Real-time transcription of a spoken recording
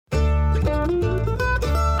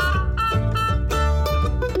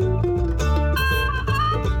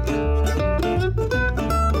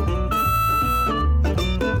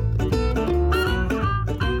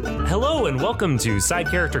welcome to Side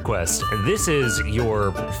Character Quest. This is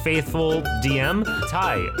your faithful DM,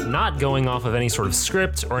 Ty, not going off of any sort of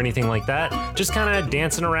script or anything like that, just kind of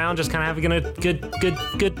dancing around, just kind of having a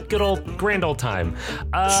good old grand old time.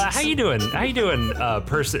 How you doing? Hey,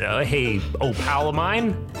 pal of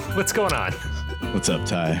mine? What's going on? What's up,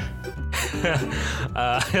 Ty?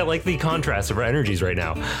 I like the contrast of our energies right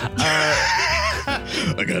now.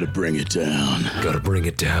 I gotta bring it down.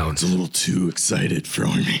 It's a little too excited for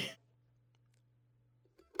me.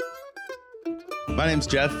 My name's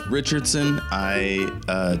Jeff Richardson. I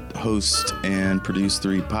host and produce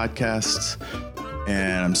 3 podcasts,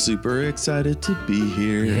 and I'm super excited to be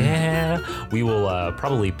here. Yeah, we will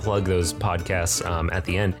probably plug those podcasts at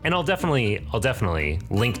the end, and I'll definitely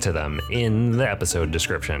link to them in the episode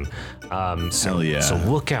description. Hell yeah! So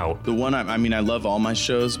look out. The one I love all my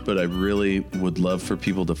shows, but I really would love for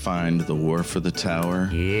people to find The War for the Tower.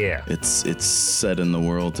 Yeah, it's set in the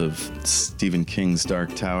world of Stephen King's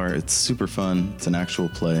Dark Tower. It's super fun. It's an actual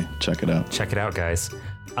play. Check it out. Check it out, guys.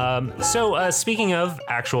 So speaking of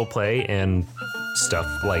actual play and stuff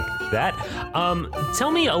like that,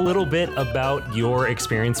 tell me a little bit about your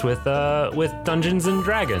experience with Dungeons and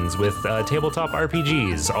Dragons, with tabletop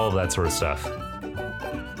RPGs, all of that sort of stuff.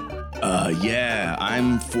 Yeah,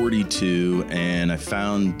 I'm 42 and I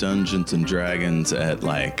found Dungeons and Dragons at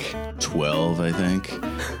like 12, I think.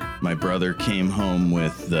 My brother came home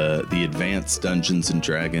with the advanced Dungeons and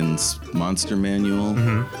Dragons monster manual.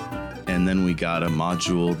 Mm-hmm. And then we got a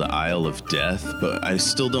module, the Isle of Death, but I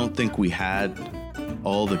still don't think we had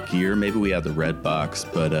all the gear. Maybe we had the red box,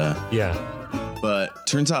 but yeah. But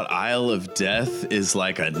turns out Isle of Death is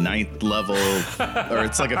like a 9th level, or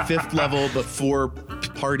it's like a 5th level, but 4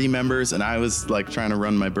 party members, and I was like trying to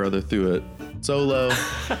run my brother through it solo.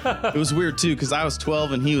 It was weird too, because I was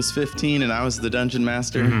 12 and he was 15, and I was the dungeon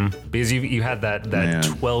master. Mm-hmm. Because you had that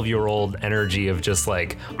 12-year-old energy of just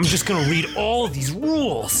like, I'm just gonna read all of these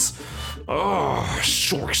rules. Oh,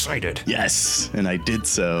 so excited. Yes, and I did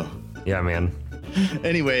so. Yeah, man.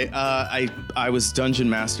 Anyway, I was dungeon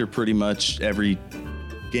master pretty much every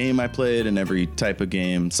game I played and every type of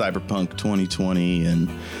game. Cyberpunk 2020 and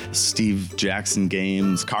Steve Jackson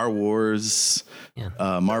games, Car Wars,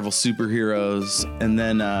 Marvel superheroes, and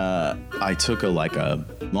then I took a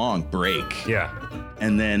long break. Yeah.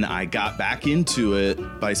 And then I got back into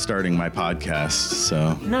it by starting my podcast.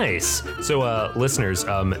 So nice. So listeners,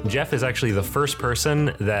 Jeff is actually the first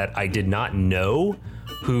person that I did not know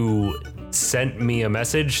who sent me a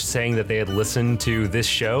message saying that they had listened to this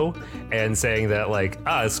show and saying that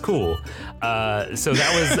it's cool. So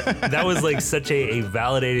that was like such a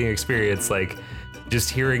validating experience, like just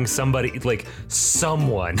hearing somebody, like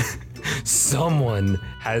someone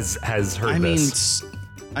has heard this.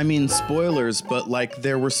 I mean, spoilers, but like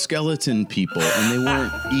there were skeleton people and they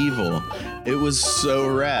weren't evil. It was so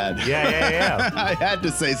rad. Yeah. I had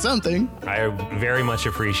to say something. I very much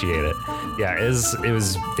appreciate it. Yeah, this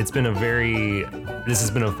has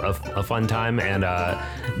been a fun time, and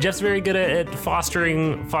Jeff's very good at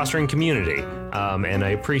fostering community, and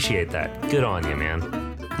I appreciate that. Good on you, man.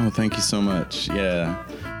 Oh, thank you so much. Yeah,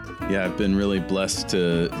 I've been really blessed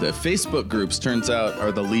to. The Facebook groups, turns out,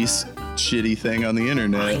 are the least shitty thing on the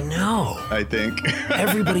internet. I know. I think.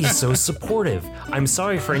 Everybody's so supportive. I'm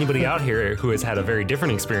sorry for anybody out here who has had a very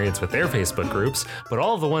different experience with their Facebook groups, but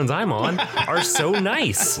all of the ones I'm on are so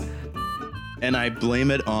nice. And I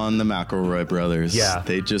blame it on the McElroy brothers. Yeah.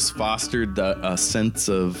 They just fostered a sense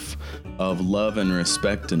of love and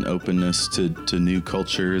respect and openness to new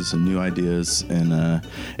cultures and new ideas. And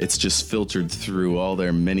it's just filtered through all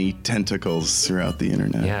their many tentacles throughout the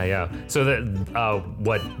internet. Yeah. So that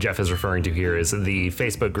what Jeff is referring to here is the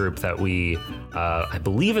Facebook group that we, I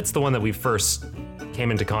believe it's the one that we first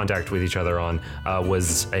came into contact with each other on,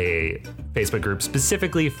 was a Facebook group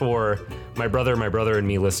specifically for my brother and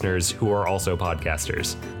me listeners who are also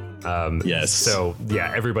podcasters. Yes. So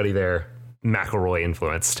yeah, everybody there, McElroy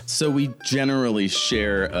influenced. So we generally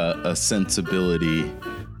share a sensibility,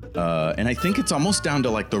 and I think it's almost down to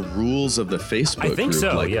like the rules of the Facebook group. I think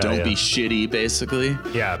so. Like, don't be shitty, basically.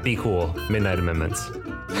 Yeah, be cool. Midnight Amendments.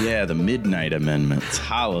 Yeah, the Midnight Amendments.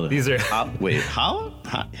 Holla. These are holla?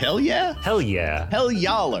 Hell yeah? Hell yeah. Hell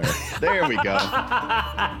y'aller. There we go.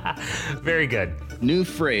 Very good. New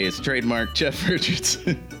phrase, trademark Jeff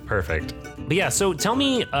Richardson. Perfect. But yeah, so tell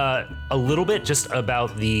me a little bit just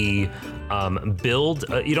about the build.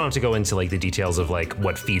 You don't have to go into like the details of like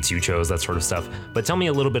what feats you chose, that sort of stuff, but tell me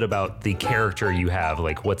a little bit about the character you have,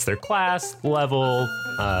 like what's their class, level,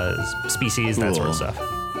 species, that sort of stuff.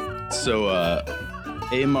 So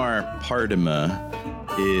Amar Pardima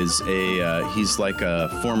is he's like a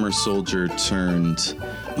former soldier turned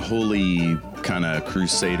holy kind of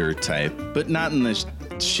crusader type, but not in the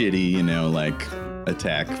shitty, like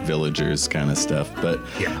attack villagers kind of stuff, but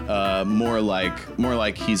more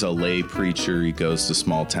like he's a lay preacher. He goes to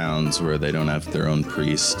small towns where they don't have their own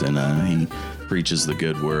priest, and he preaches the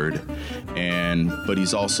good word. But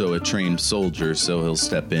he's also a trained soldier, so he'll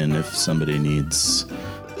step in if somebody needs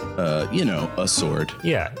a sword,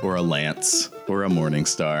 or a lance, or a morning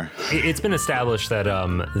star. It's been established that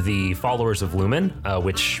the followers of Lumen,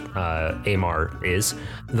 which Amar is,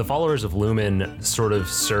 the followers of Lumen sort of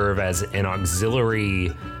serve as an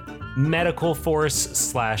auxiliary medical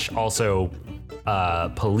force / also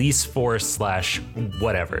police force /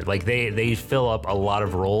 whatever. Like they fill up a lot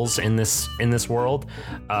of roles in this world,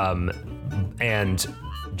 and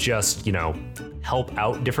just help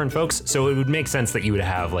out different folks. So it would make sense that you would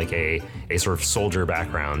have like a sort of soldier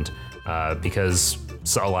background, because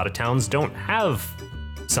a lot of towns don't have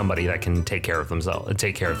somebody that can take care of themselves,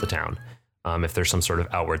 take care of the town, if there's some sort of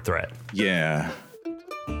outward threat. Yeah,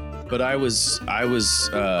 but I was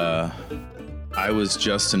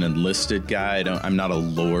just an enlisted guy. I'm not a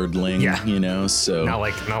lordling, so not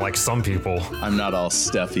like some people. I'm not all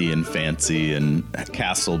stuffy and fancy and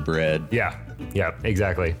castle bred. Yeah,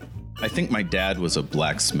 exactly. I think my dad was a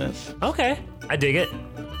blacksmith. Okay, I dig it.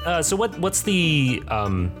 So what's the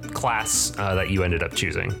class that you ended up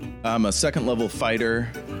choosing? I'm a second level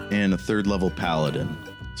fighter and a third level paladin.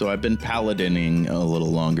 So I've been paladining a little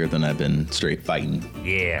longer than I've been straight fighting.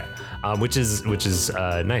 Yeah, which is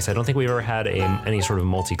nice. I don't think we've ever had any sort of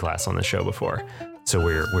multi-class on the show before. So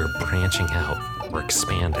we're branching out. We're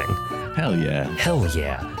expanding. Hell yeah. Hell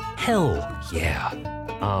yeah. Hell yeah.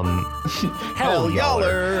 Hell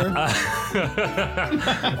yaller.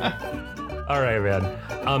 All right,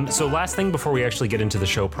 man. So last thing before we actually get into the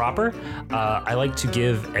show proper, I like to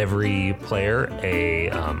give every player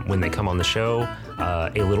when they come on the show,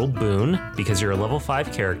 a little boon, because you're a level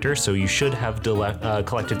 5 character, so you should have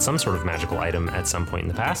collected some sort of magical item at some point in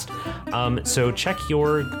the past. So check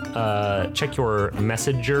your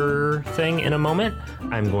messenger thing in a moment.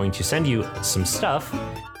 I'm going to send you some stuff,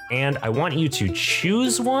 and I want you to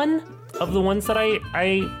choose one of the ones that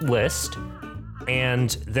I list, and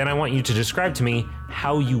then I want you to describe to me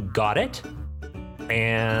how you got it,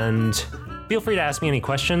 and feel free to ask me any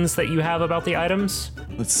questions that you have about the items.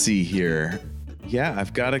 Let's see here. Yeah,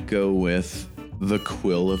 I've got to go with the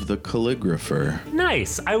Quill of the Calligrapher.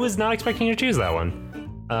 Nice. I was not expecting you to choose that one.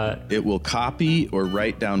 It will copy or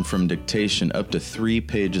write down from dictation up to 3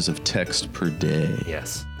 pages of text per day.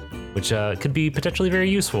 Yes, which could be potentially very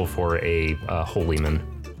useful for a holyman.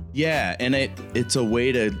 Yeah, and it's a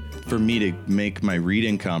way for me to make my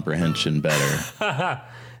reading comprehension better.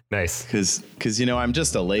 Nice. Because I'm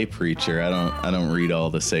just a lay preacher. I don't read all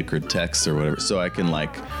the sacred texts or whatever, so I can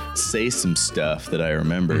say some stuff that I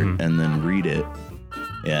remembered and then read it.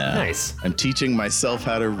 Yeah. Nice. I'm teaching myself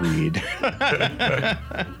how to read.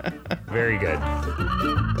 Very good.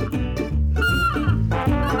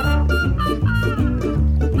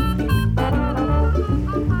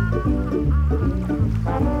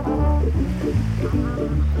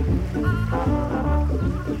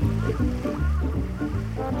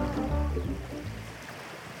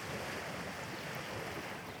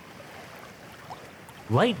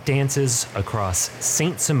 Light dances across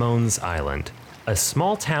St. Simone's Island, a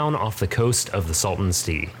small town off the coast of the Salton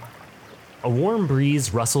Sea. A warm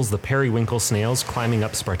breeze rustles the periwinkle snails climbing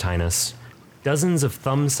up Spartinus. Dozens of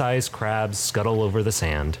thumb-sized crabs scuttle over the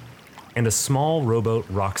sand, and a small rowboat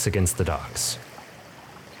rocks against the docks.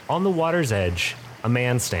 On the water's edge, a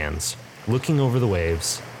man stands, looking over the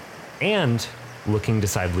waves, and looking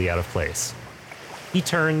decidedly out of place. He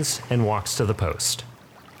turns and walks to the post.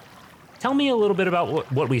 Tell me a little bit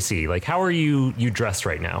about what we see. How are you dressed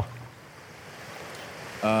right now?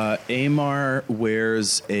 Amar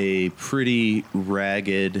wears a pretty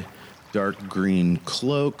ragged dark green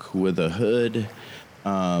cloak with a hood.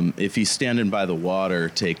 If he's standing by the water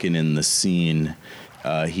taking in the scene,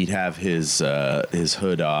 he'd have his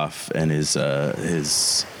hood off, and his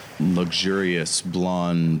luxurious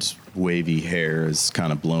blonde wavy hair is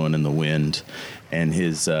kind of blowing in the wind, and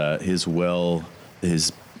his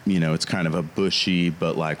it's kind of a bushy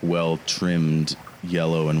but well trimmed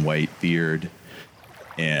yellow and white beard,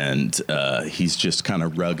 and he's just kind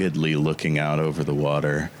of ruggedly looking out over the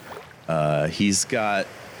water. He's got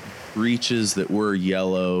breeches that were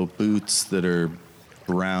yellow, boots that are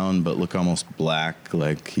brown but look almost black,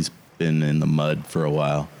 like he's been in the mud for a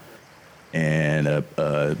while, and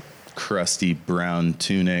a crusty brown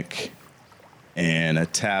tunic and a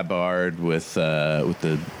tabard with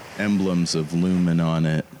the emblems of Lumen on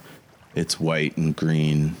it. It's white and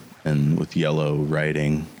green, and with yellow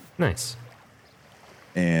writing. Nice.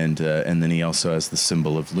 And then he also has the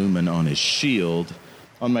symbol of Lumen on his shield.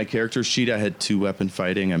 On my character sheet, I had 2-weapon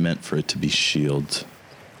fighting. I meant for it to be shield.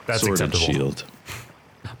 That's Sword and acceptable. shield.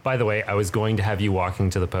 By the way, I was going to have you walking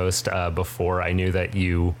to the post before I knew that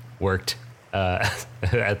you worked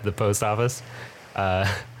at the post office. But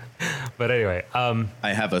anyway,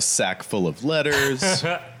 I have a sack full of letters.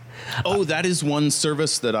 Oh, that is one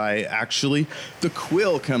service that I actually... The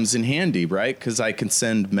quill comes in handy, right? Because I can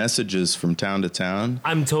send messages from town to town.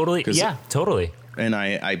 I'm totally... Yeah, totally. And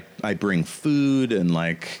I bring food and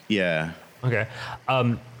like, yeah. Okay.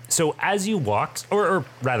 So as you walked, or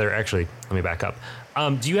rather, actually, let me back up.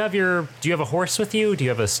 Do you have a horse with you? Do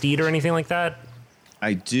you have a steed or anything like that?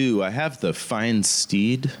 I do. I have the Find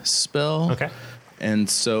Steed spell. Okay. And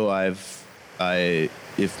so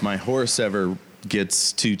if my horse ever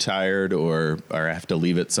gets too tired or I have to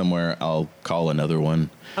leave it somewhere, I'll call another one.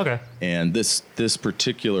 Okay. And this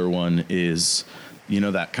particular one is,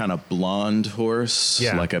 that kind of blonde horse,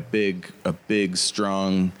 like a big,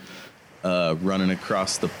 strong, running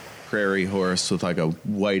across the prairie horse with like a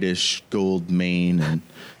whitish gold mane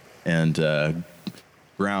and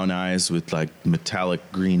brown eyes with like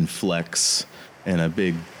metallic green flecks and a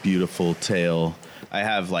big, beautiful tail. I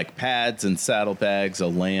have like pads and saddlebags, a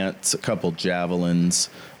lance, a couple javelins,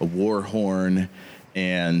 a war horn,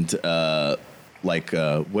 and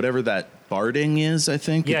whatever that barding is, I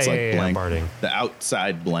think. It's barding. The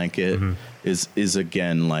outside blanket is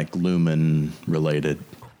again like Lumen related.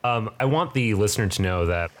 I want the listener to know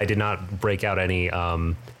that I did not break out any.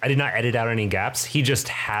 I did not edit out any gaps. He just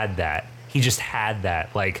had that.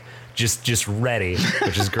 Like just ready,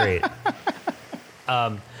 which is great.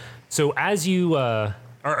 So as you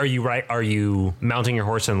are you mounting your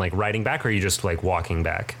horse and like riding back, or are you just like walking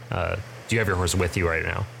back? Do you have your horse with you right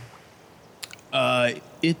now?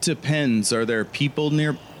 It depends. Are there people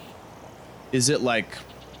near? Is it like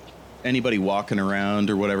anybody walking around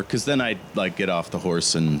or whatever? Because then I'd like get off the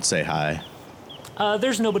horse and say hi.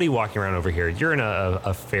 There's nobody walking around over here. You're in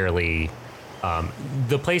a fairly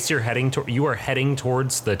the place you're heading to. You are heading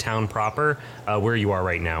towards the town proper. Where you are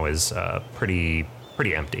right now is pretty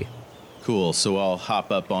empty. Cool. So I'll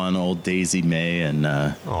hop up on old Daisy May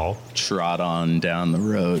and trot on down the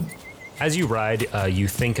road. As you ride, you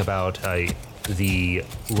think about the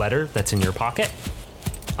letter that's in your pocket.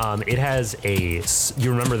 It has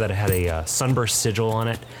you remember that it had a sunburst sigil on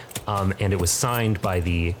it, and it was signed by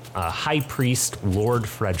the High Priest Lord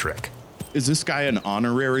Frederick. Is this guy an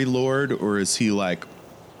honorary lord, or is he like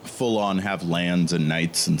full on have lands and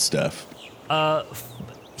knights and stuff?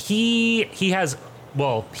 He has.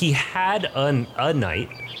 Well, he had a knight,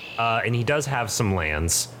 and he does have some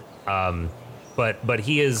lands, but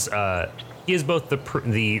he is both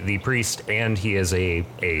the priest and he is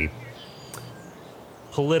a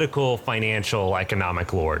political, financial,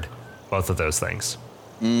 economic lord, both of those things.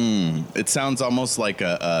 It sounds almost like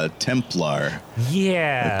a Templar,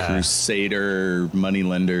 a crusader,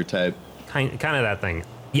 moneylender type, kind of that thing.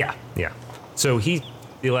 Yeah. So the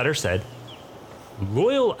letter said,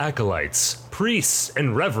 "Loyal acolytes, priests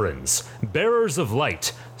and reverends, bearers of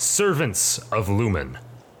light, servants of Lumen.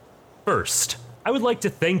 First, I would like to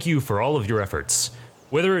thank you for all of your efforts,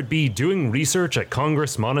 whether it be doing research at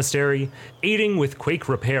Congress Monastery, aiding with quake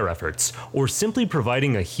repair efforts, or simply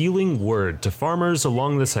providing a healing word to farmers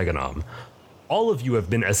along the Seganom. All of you have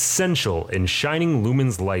been essential in shining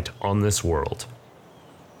Lumen's light on this world.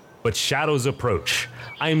 But shadows approach.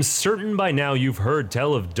 I am certain by now you've heard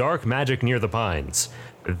tell of dark magic near the Pines.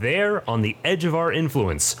 There, on the edge of our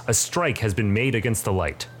influence, a strike has been made against the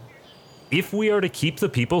light. If we are to keep the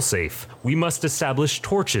people safe, we must establish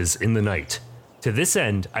torches in the night. To this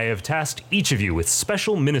end, I have tasked each of you with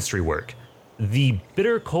special ministry work. The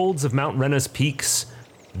bitter colds of Mount Rena's peaks,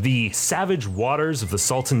 the savage waters of the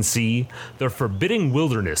Salton Sea, the forbidding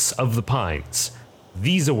wilderness of the Pines.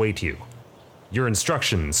 These await you. Your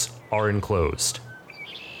instructions are enclosed."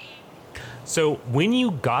 So when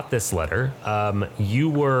you got this letter, you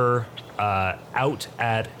were out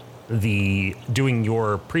at doing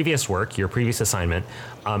your previous work, your previous assignment,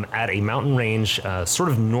 at a mountain range sort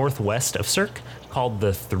of northwest of Cirque called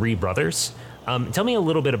the Three Brothers. Tell me a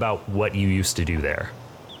little bit about what you used to do there.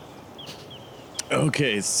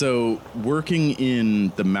 Okay, so working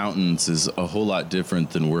in the mountains is a whole lot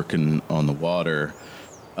different than working on the water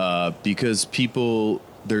because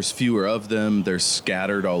there's fewer of them. They're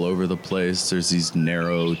scattered all over the place. There's these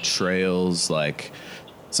narrow trails, like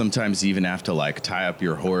sometimes you even have to like tie up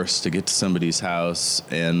your horse to get to somebody's house.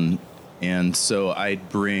 And so I'd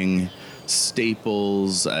bring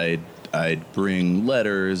staples, I'd bring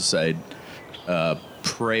letters, I'd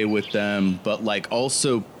pray with them, but like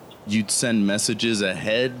also you'd send messages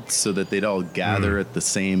ahead so that they'd all gather at the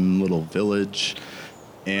same little village.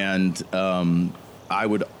 And I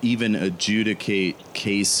would even adjudicate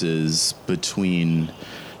cases between,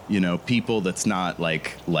 people that's not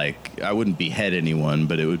like I wouldn't behead anyone,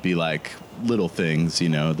 but it would be like little things,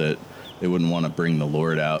 that they wouldn't want to bring the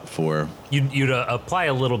Lord out for. You'd apply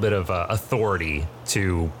a little bit of authority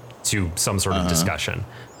to some sort of discussion.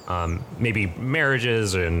 Maybe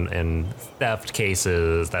marriages and theft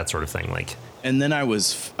cases, that sort of thing. And then I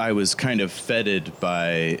was kind of feted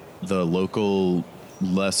by the local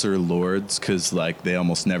lesser lords because they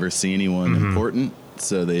almost never see anyone important,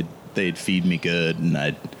 so they'd feed me good and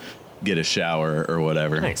I'd get a shower or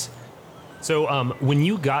whatever. Nice. So when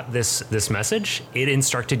you got this message, it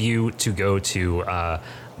instructed you to go to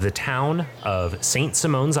the town of St.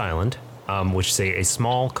 Simone's Island, which is a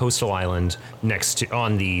small coastal island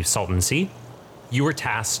on the Salton Sea. You were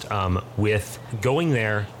tasked with going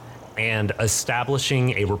there and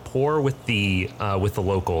establishing a rapport with the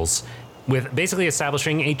locals, with basically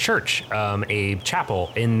establishing a church, a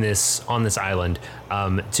chapel on this island,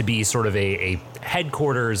 to be sort of a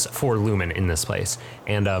headquarters for Lumen in this place.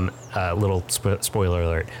 And little spoiler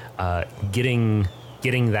alert, getting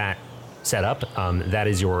that set up, that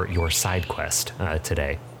is your side quest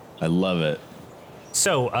today. I love it.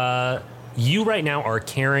 So you right now are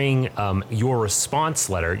carrying your response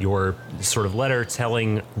letter, your sort of letter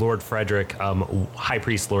telling Lord Frederick, High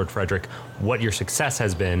Priest Lord Frederick, what your success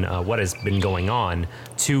has been, what has been going on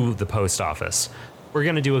to the post office. We're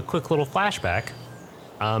going to do a quick little flashback,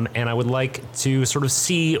 and I would like to sort of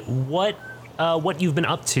see what you've been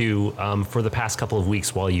up to for the past couple of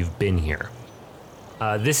weeks while you've been here.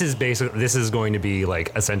 This is going to be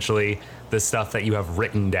essentially the stuff that you have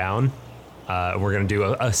written down. We're going to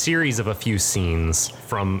do a series of a few scenes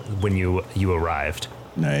from when you arrived.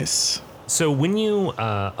 Nice. So when you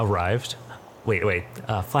arrived, wait,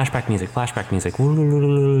 flashback music.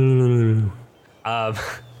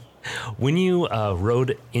 When you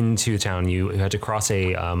rode into town, you had to cross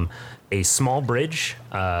a small bridge.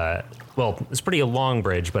 Well, it's a long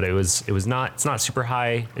bridge, but it's not super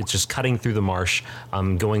high. It's just cutting through the marsh,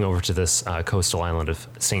 going over to this coastal island of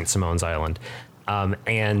St. Simone's Island.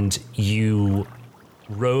 And you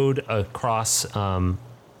rode across.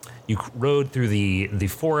 You rode through the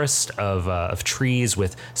forest of trees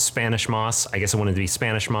with Spanish moss. I guess it wanted to be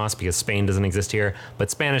Spanish moss because Spain doesn't exist here,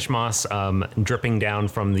 but Spanish moss dripping down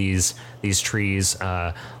from these trees.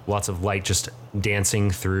 Lots of light just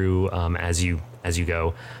dancing through as you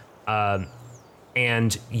go.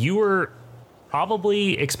 And you were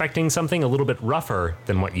probably expecting something a little bit rougher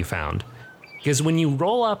than what you found, because when you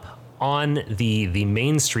roll up on the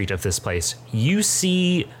main street of this place, you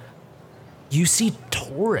see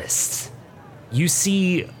tourists, you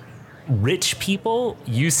see rich people,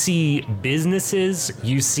 you see businesses,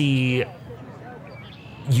 you see a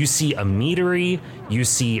meadery, you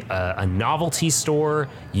see a novelty store,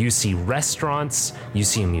 you see restaurants, you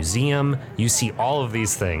see a museum, you see all of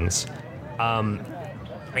these things.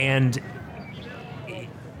 And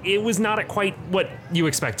it was not quite what you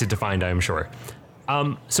expected to find, I'm sure.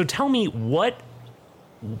 So tell me,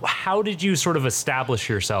 how did you sort of establish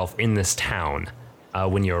yourself in this town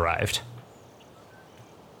when you arrived?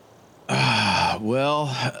 Well,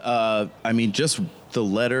 I mean, just the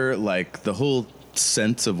letter, the whole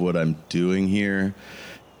sense of what I'm doing here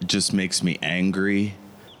just makes me angry.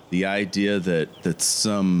 The idea that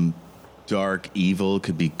some dark evil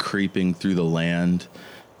could be creeping through the land,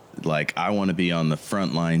 I want to be on the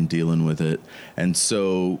front line dealing with it. And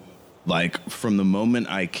so, from the moment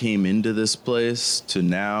I came into this place to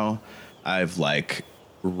now, I've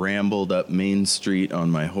rambled up Main Street on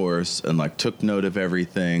my horse and took note of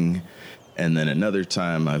everything. And then another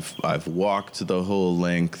time I've walked the whole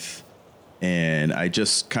length, and I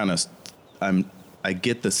just I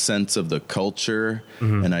get the sense of the culture,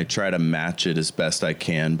 and I try to match it as best I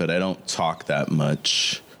can, but I don't talk that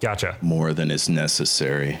much. Gotcha. More than is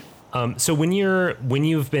necessary. So when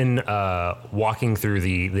you've been walking through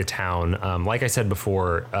the town, like I said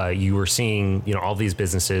before, you were seeing all these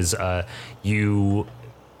businesses. Let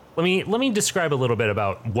me describe a little bit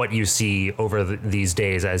about what you see over these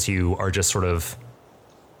days as you are just sort of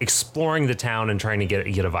exploring the town and trying to get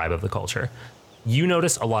a vibe of the culture. You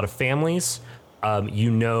notice a lot of families.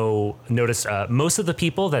 Notice most of the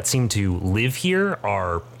people that seem to live here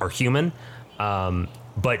are human.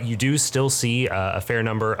 But you do still see a fair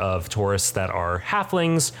number of tourists that are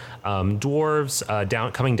halflings,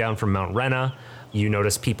 dwarves, coming down from Mount Rena. You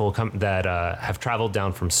notice people that have traveled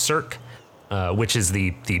down from Cirque, which is the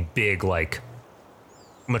big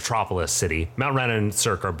metropolis city. Mount Rana and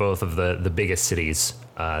Cirque are both of the biggest cities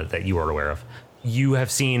that you are aware of. You have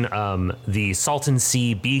seen the Salton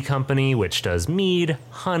Sea Bee Company, which does mead,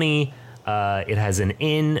 honey. It has an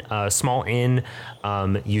inn, a small inn.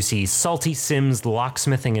 You see Salty Sims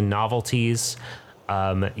Locksmithing and Novelties.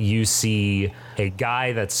 You see a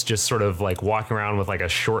guy that's just sort of like walking around with like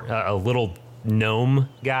a little gnome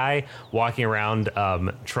guy walking around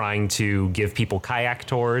trying to give people kayak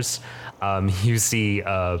tours. You see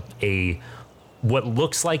what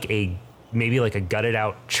looks like maybe like a gutted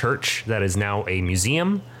out church that is now a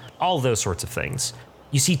museum. All those sorts of things.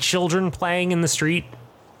 You see children playing in the street,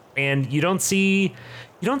 and you don't see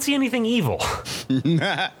anything evil.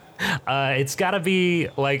 It's got to be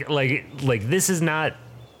like this is not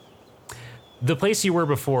the place you were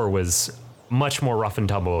before. Was much more rough and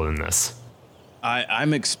tumble than this.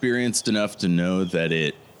 I'm experienced enough to know that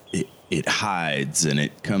it hides and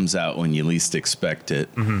it comes out when you least expect it.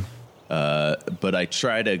 Mm-hmm. But I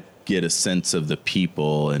try to get a sense of the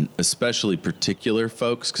people, and especially particular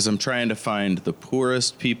folks, because I'm trying to find the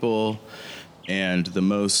poorest people and the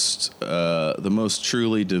most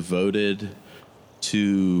truly devoted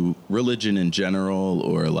to religion in general,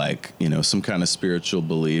 or like, you know, some kind of spiritual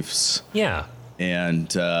beliefs. Yeah. And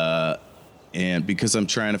because I'm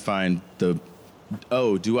trying to find do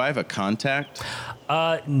I have a contact?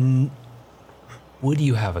 Would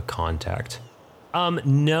you have a contact?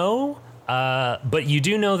 No. But you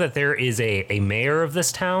do know that there is a mayor of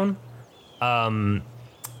this town. Yeah,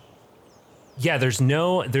 there's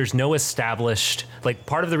no established, like,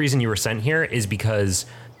 part of the reason you were sent here is because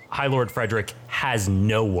High Lord Frederick has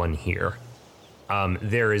no one here.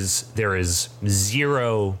 There is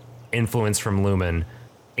zero influence from Lumen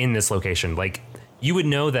in this location. Like, you would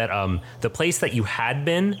know that the place that you had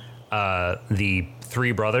been, the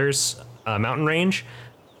Three Brothers mountain range,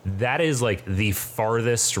 that is like the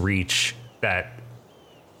farthest reach that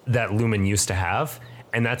Lumen used to have,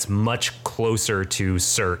 and that's much closer to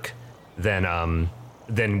Cirque than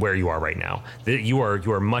where you are right now. You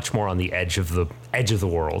are much more on the edge of the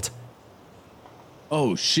world.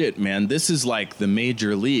 Oh shit, man! This is like the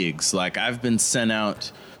major leagues. Like, I've been sent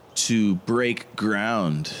out to break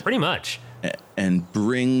ground, pretty much, and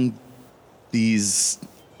bring these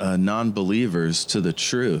non-believers to the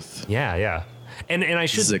truth. Yeah. And I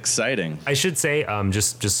should. This is exciting. I should say,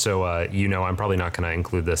 just so you know, I'm probably not going to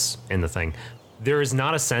include this in the thing. There is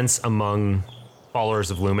not a sense among followers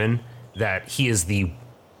of Lumen that he is the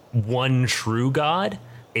one true God.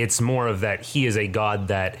 It's more of that he is a God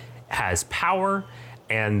that has power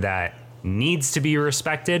and that needs to be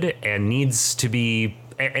respected and needs to be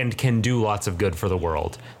and can do lots of good for the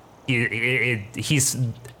world. He's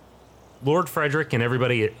Lord Frederick, and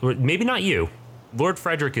everybody, maybe not you. Lord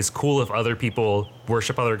Frederick is cool if other people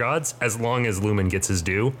worship other gods, as long as Lumen gets his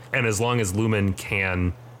due, and as long as Lumen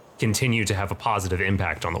can continue to have a positive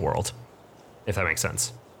impact on the world, if that makes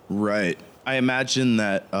sense. Right. I imagine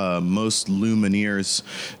that most Lumineers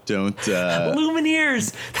don't...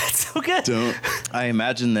 Lumineers! That's so good! I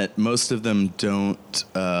imagine that most of them don't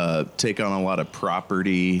take on a lot of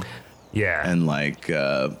property. Yeah. And, like,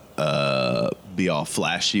 be all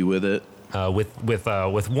flashy with it.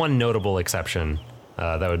 With one notable exception,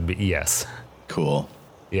 that would be yes. Cool.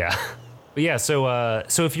 Yeah, but yeah. So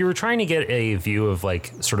if you were trying to get a view of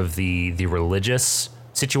like sort of the religious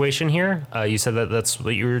situation here, you said that's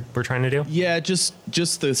what you were trying to do. Yeah,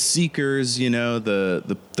 just the seekers, you know,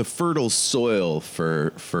 the fertile soil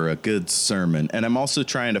for a good sermon, and I'm also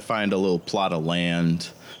trying to find a little plot of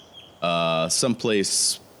land,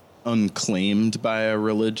 someplace unclaimed by a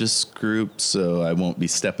religious group, so I won't be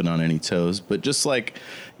stepping on any toes, but just like,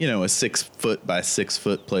 you know, a 6 foot by 6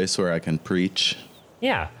 foot place where I can preach.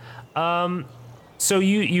 Yeah. So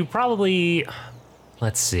you probably,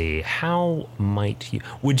 let's see, how might you,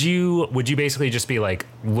 would you basically just be like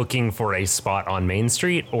looking for a spot on Main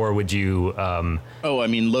Street, or would you I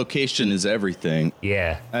mean, location is everything.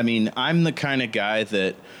 Yeah. I mean, I'm the kind of guy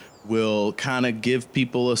that will kind of give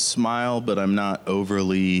people a smile, but I'm not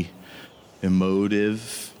overly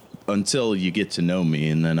emotive until you get to know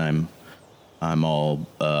me, and then I'm all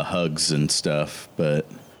hugs and stuff. But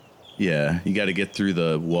yeah, you got to get through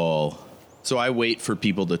the wall. So I wait for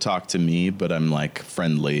people to talk to me, but I'm like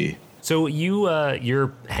friendly. So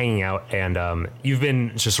you're hanging out, and you've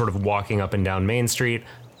been just sort of walking up and down Main Street.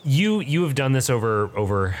 You have done this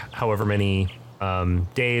over however many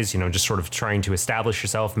days, you know, just sort of trying to establish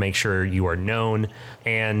yourself, make sure you are known,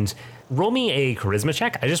 and roll me a charisma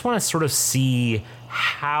check. I just want to sort of see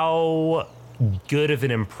how good of an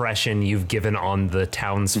impression you've given on the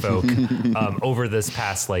townsfolk over this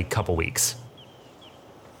past like couple weeks.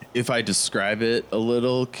 If I describe it a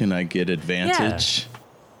little, can I get advantage?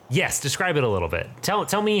 Yes, describe it a little bit.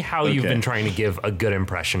 Tell me how you've been trying to give a good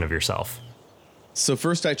impression of yourself. So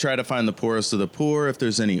first I try to find the poorest of the poor, if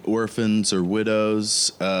there's any orphans or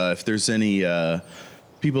widows, if there's any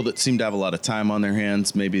people that seem to have a lot of time on their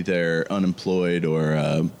hands, maybe they're unemployed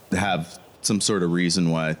or have some sort of reason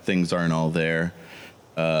why things aren't all there.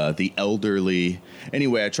 The elderly.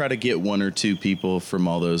 Anyway, I try to get one or two people from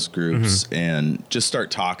all those groups and just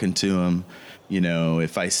start talking to them. You know,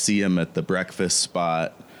 if I see them at the breakfast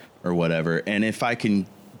spot or whatever, and if I can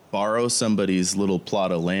borrow somebody's little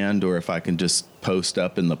plot of land, or if I can just post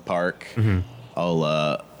up in the park,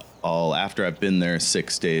 I'll after I've been there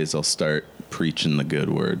 6 days, I'll start preaching the good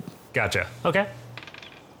word. Gotcha. Okay.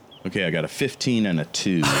 Okay, I got a 15 and a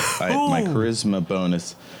 2. My charisma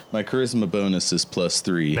bonus is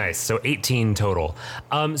 +3. Nice. So 18 total.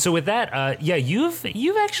 So with that,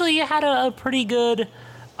 you've actually had a pretty good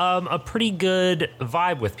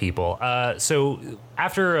vibe with people. So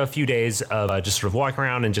after a few days of just sort of walking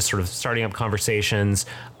around and just sort of starting up conversations,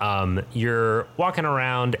 you're walking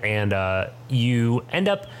around and you end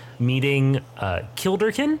up meeting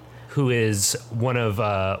Kilderkin, who is one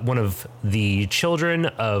of the children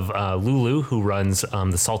of Lulu, who runs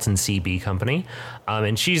the Salton Sea Bee Company,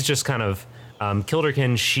 and she's just kind of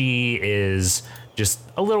Kilderkin. She is just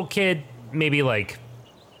a little kid, maybe like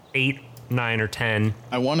 8, 9, or 10.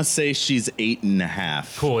 I want to say she's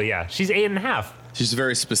 8.5. Cool, yeah, she's 8.5. She's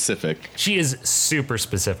very specific. She is super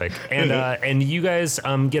specific, and you guys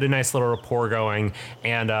get a nice little rapport going.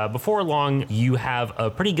 And before long, you have a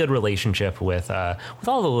pretty good relationship with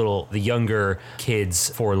all the younger kids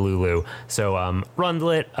for Lulu. So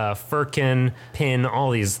Rundlet, Firkin, Pin,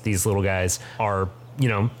 all these little guys are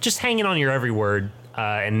just hanging on your every word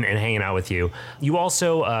and hanging out with you. You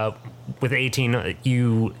also with 18,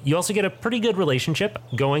 you also get a pretty good relationship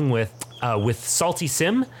going with Salty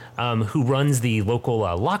Sim, who runs the local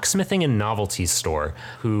locksmithing and novelties store,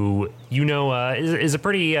 who is a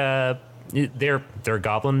pretty they're a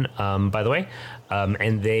goblin, by the way,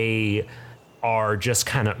 and they are just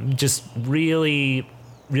really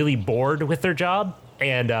bored with their job.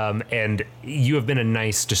 And you have been a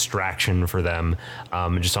nice distraction for them,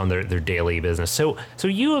 just on their daily business. So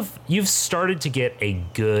you've started to get a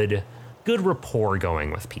good rapport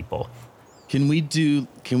going with people. Can we do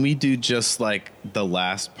just like the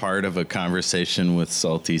last part of a conversation with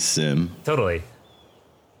Salty Sim? Totally.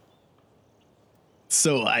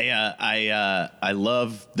 So I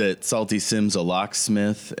love that Salty Sim's a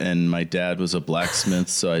locksmith and my dad was a blacksmith.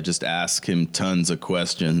 So I just ask him tons of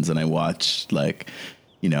questions and I watch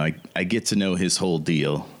I get to know his whole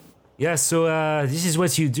deal. Yeah, so this is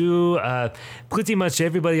what you do. Pretty much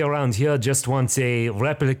everybody around here just wants a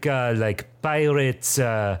replica, like pirate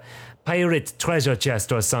treasure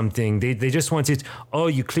chest or something. They just want it. Oh,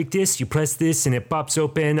 you click this, you press this, and it pops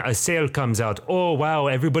open. A sail comes out. Oh, wow,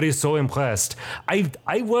 everybody's so impressed. I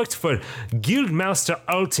worked for Guildmaster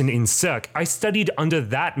Alton in Cirque. I studied under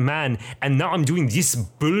that man, and now I'm doing this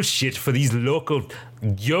bullshit for these local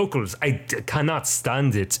yokels. I cannot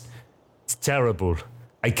stand it. It's terrible.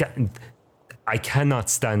 I cannot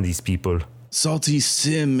stand these people. Salty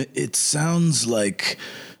Sim, it sounds like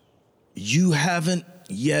you haven't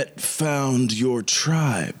yet found your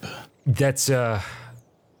tribe. That's,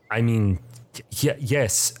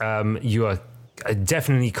 yes, you are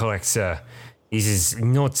definitely correct, sir. This is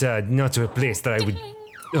not a place that I would...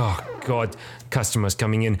 Oh, God, customers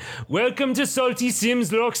coming in. Welcome to Salty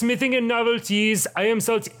Sim's Locksmithing and Novelties. I am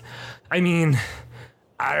Salty...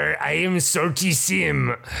 I am Salty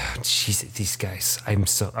Sim. Jeez, these guys. I'm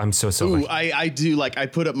so sorry. Ooh, I do, I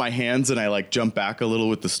put up my hands and I jump back a little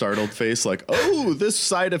with the startled face, oh, this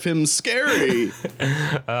side of him's scary.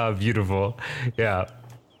 Beautiful. Yeah.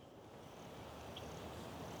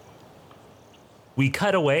 We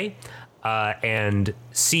cut away and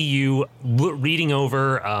see you reading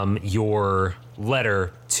over your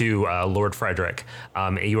letter to Lord Frederick.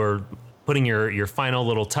 You're putting your final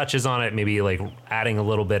little touches on it, maybe adding a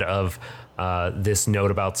little bit of this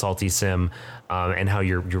note about Salty Sim and how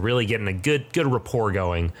you're really getting a good rapport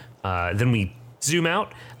going. Then we zoom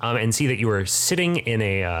out and see that you are sitting in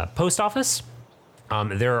a post office.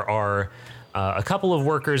 There are a couple of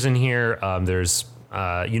workers in here. There's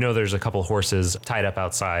a couple horses tied up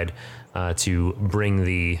outside to bring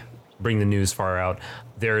the news far out.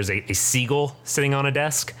 There's a seagull sitting on a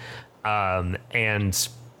desk, and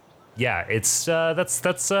yeah, it's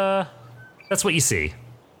that's what you see.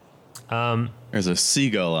 There's a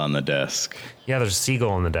seagull on the desk. Yeah, there's a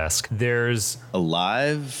seagull on the desk. There's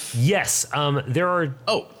alive. Yes. There are.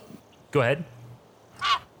 Oh, go ahead.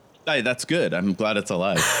 Hey, that's good. I'm glad it's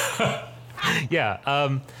alive.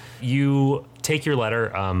 Yeah. You take your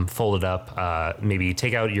letter, fold it up, maybe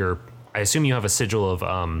take out I assume you have a sigil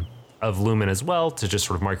of Lumen as well to just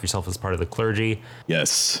sort of mark yourself as part of the clergy.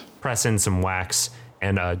 Yes. Press in some wax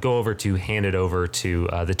and go over to hand it over to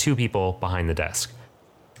the two people behind the desk.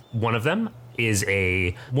 One of them is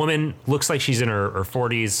a woman, looks like she's in her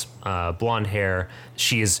 40s, blonde hair.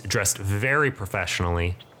 She is dressed very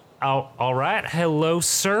professionally. All right. Hello,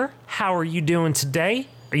 sir. How are you doing today?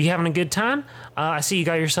 Are you having a good time? I see you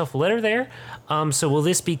got yourself a letter there. So will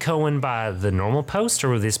this be going by the normal post, or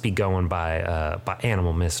will this be going by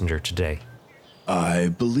Animal Messenger today? I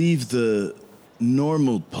believe the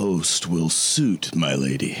normal post will suit, my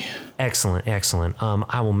lady. Excellent.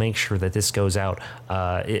 I will make sure that this goes out.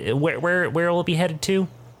 Where will it be headed to?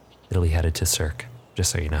 It'll be headed to Cirque,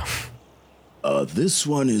 just so you know. This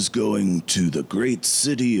one is going to the great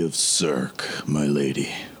city of Cirque, my lady.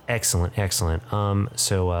 Excellent.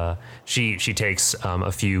 So she takes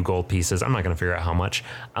a few gold pieces. I'm not going to figure out how much.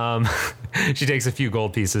 She takes a few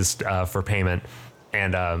gold pieces for payment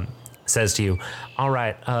and says to you, "All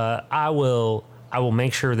right, I will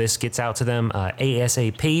make sure this gets out to them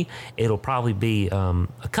ASAP. It'll probably be a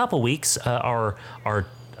couple weeks.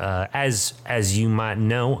 As you might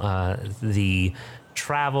know, the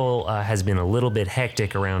travel has been a little bit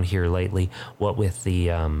hectic around here lately. What with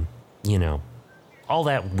the all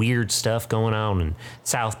that weird stuff going on in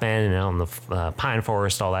South Bend and out in the pine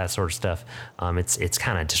forest, all that sort of stuff. It's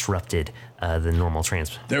kind of disrupted the normal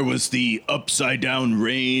transport. There was the upside down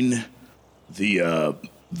rain, the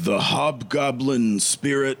hobgoblin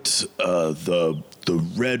spirit, the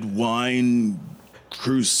red wine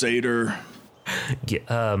crusader.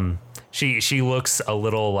 She looks a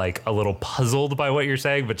little puzzled by what you're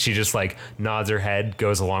saying, but she just like nods her head,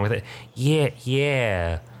 goes along with it.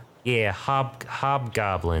 Yeah,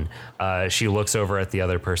 hobgoblin. She looks over at the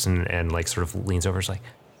other person and like sort of leans over. She's like,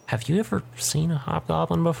 "Have you ever seen a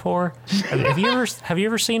hobgoblin before? Have you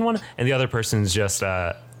ever seen one?" And the other person's just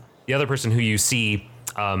the other person who you see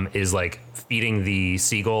is like feeding the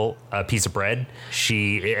seagull a piece of bread.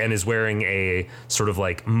 She is wearing a sort of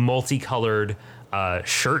like multicolored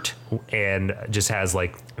shirt and just has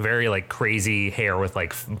like very like crazy hair with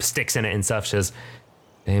like sticks in it and stuff. She says,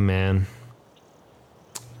 "Hey man,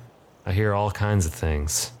 I hear all kinds of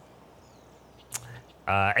things."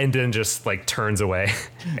 And then just like turns away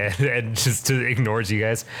and just ignores you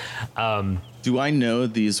guys. Do I know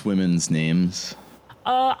these women's names?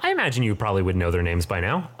 I imagine you probably would know their names by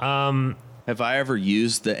now. Have I ever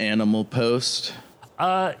used the animal post?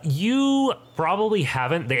 You probably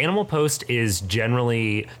haven't. The animal post is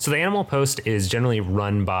generally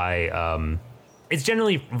run by, it's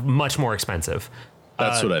generally much more expensive.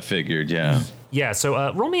 That's what I figured. Yeah. Yeah.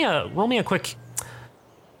 So, roll me a quick,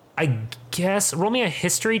 roll me a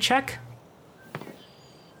history check.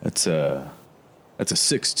 That's a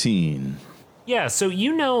 16. Yeah. So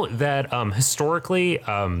you know that, historically,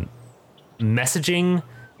 messaging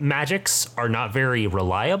magics are not very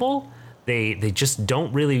reliable. They just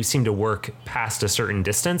don't really seem to work past a certain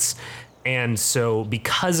distance. And so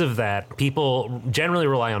because of that, people generally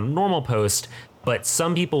rely on normal post, but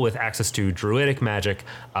some people with access to druidic magic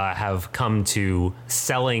have come to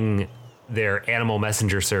selling their animal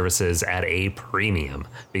messenger services at a premium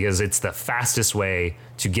because it's the fastest way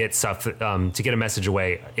to get stuff, to get a message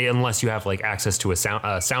away, unless you have like access to a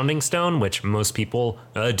sounding stone, which most people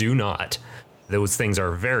do not. Those things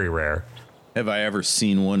are very rare. Have I ever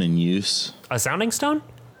seen one in use? A sounding stone?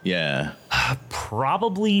 Yeah.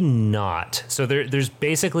 Probably not. So there's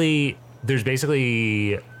basically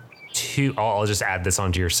two. I'll just add this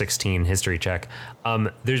onto your 16 history check.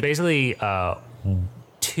 There's basically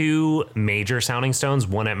two major sounding stones,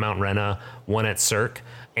 one at Mount Rena, one at Cirque.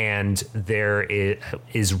 And there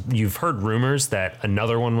is you've heard rumors that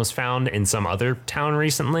another one was found in some other town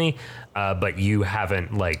recently, but you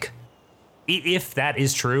haven't like. If that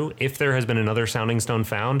is true, if there has been another sounding stone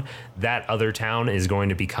found, that other town is going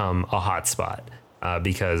to become a hot spot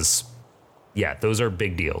because, yeah, those are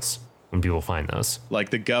big deals when people find those. Like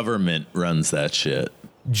the government runs that shit.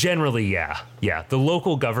 Generally, yeah. Yeah, the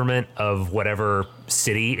local government of whatever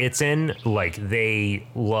city it's in, like, they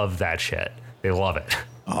love that shit. They love it.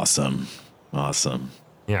 Awesome.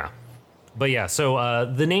 Yeah. But yeah,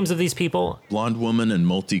 so the names of these people. Blonde woman in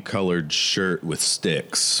multicolored shirt with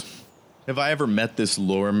sticks. Have I ever met this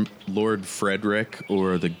Lord Frederick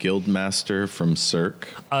or the Guildmaster from Cirque?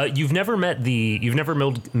 You've never met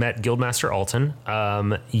Guildmaster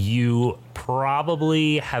Alton. You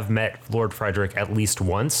probably have met Lord Frederick at least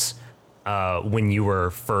once when you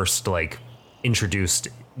were first like introduced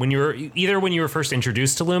when you were first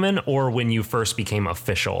introduced to Lumen or when you first became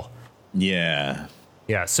official. Yeah.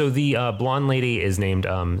 Yeah. So the blonde lady is named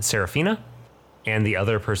Serafina, and the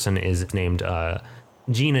other person is named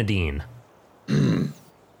Gina Dean.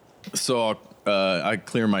 So I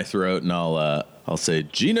clear my throat and I'll say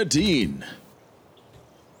Gina Dean.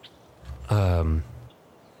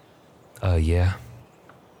 Yeah.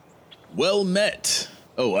 Well met.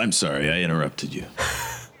 Oh, I'm sorry, I interrupted you.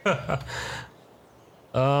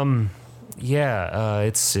 Yeah.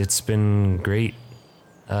 It's been great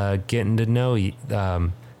getting to know you.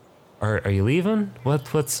 Are you leaving?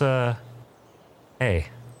 What's Hey.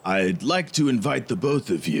 I'd like to invite the both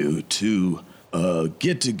of you to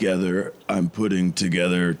get together. I'm putting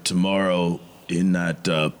together tomorrow in that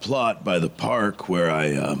plot by the park where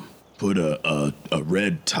I put a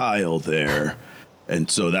red tile there. And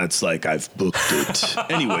so that's like I've booked it.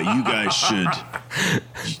 Anyway, you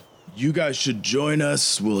guys should join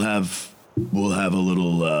us. We'll have a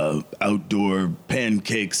little outdoor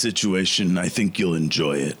pancake situation. I think you'll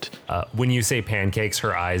enjoy it. When you say pancakes,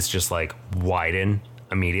 her eyes just like widen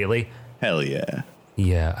immediately. Hell yeah.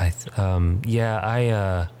 Yeah,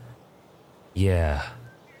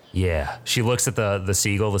 yeah. She looks at the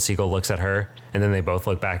seagull. The seagull looks at her, and then they both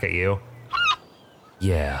look back at you.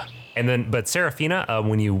 Yeah. And then, but Serafina,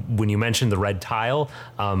 when you mentioned the red tile,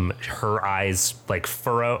 her eyes like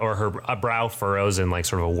furrow, or her brow furrows in like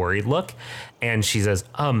sort of a worried look, and she says,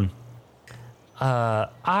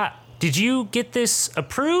 did you get this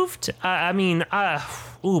approved?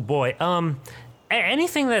 Oh boy,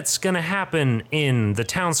 anything that's gonna happen in the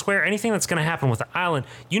town square, anything that's gonna happen with the island,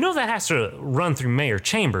 you know that has to run through Mayor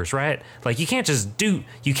Chambers, right? Like you can't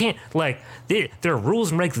there are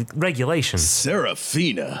rules and regulations.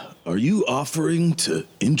 Serafina, are you offering to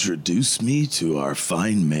introduce me to our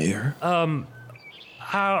fine mayor?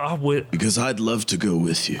 I would. Because I'd love to go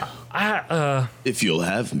with you. If you'll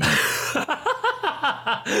have me.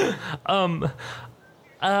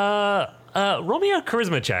 Roll me a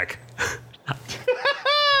charisma check.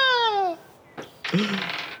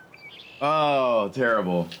 Oh,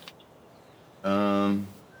 terrible.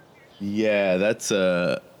 Yeah, that's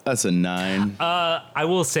a 9. I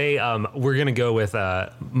will say we're gonna go with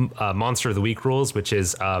Monster of the Week rules, which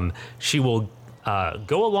is she will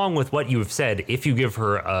go along with what you have said if you give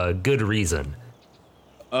her a good reason.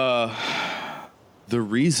 The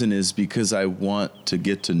reason is because I want to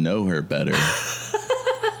get to know her better.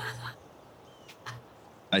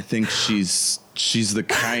 I think she's the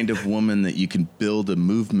kind of woman that you can build a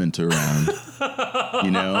movement around.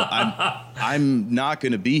 You know, I'm not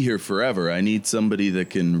going to be here forever. I need somebody that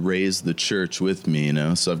can raise the church with me, you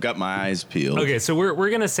know? So I've got my eyes peeled. Okay, so we're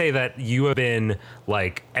going to say that you have been,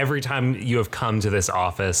 like, every time you have come to this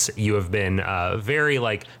office, you have been very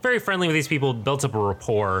friendly with these people, built up a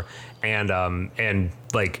rapport, and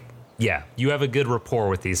like, yeah, you have a good rapport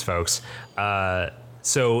with these folks.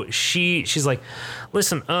 So she's like,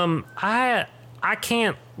 listen, I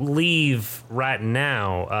can't leave right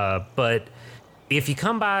now, but if you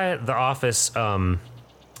come by the office,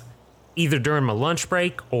 either during my lunch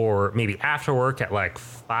break or maybe after work at like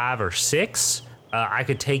 5 or 6, I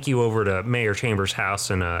could take you over to Mayor Chambers' house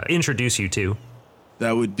and introduce you to.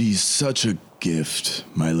 That would be such a gift,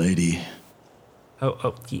 my lady.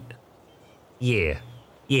 Oh, yeah,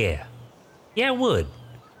 it would.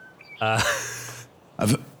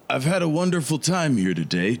 I've had a wonderful time here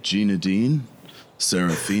today, Gina Dean,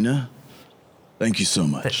 Serafina. Thank you so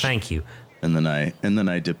much. Thank you. And then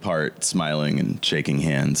I depart, smiling and shaking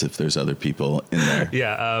hands if there's other people in there.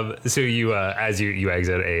 Yeah. So you, as you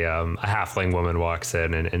exit, a halfling woman walks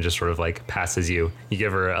in and just sort of like passes you. You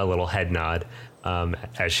give her a little head nod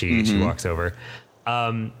as she walks over.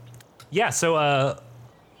 Yeah. So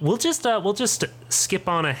we'll just skip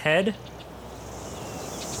on ahead.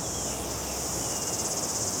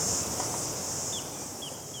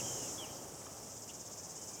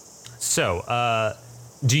 So,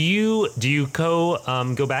 do you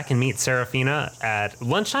go back and meet Serafina at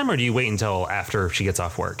lunchtime, or do you wait until after she gets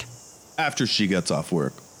off work? After she gets off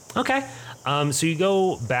work. Okay. So you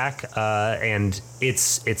go back, and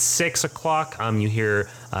it's 6 o'clock. You hear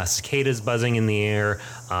cicadas buzzing in the air.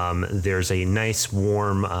 There's a nice,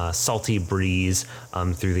 warm, salty breeze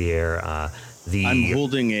through the air. I'm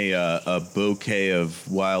holding a bouquet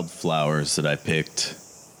of wildflowers that I picked.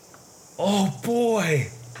 Oh boy.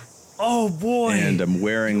 And I'm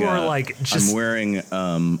wearing a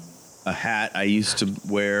hat I used to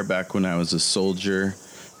wear back when I was a soldier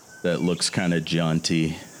that looks kind of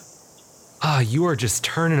jaunty. You are just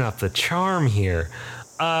turning up the charm here.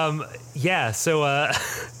 Yeah, so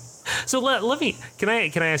So let me. Can I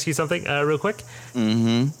ask you something real quick?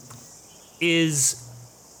 Mm-hmm.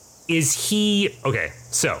 Is he okay?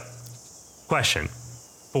 So, question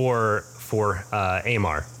for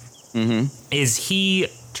Amar. Mm-hmm. Is he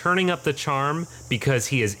turning up the charm because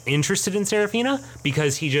he is interested in Serafina,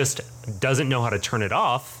 because he just doesn't know how to turn it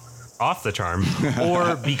off the charm,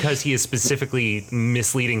 or because he is specifically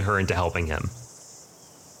misleading her into helping him?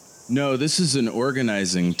 No, this is an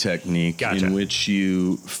organizing technique. Gotcha. In which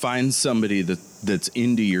you find somebody that's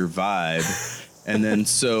into your vibe, and then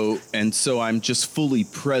so I'm just fully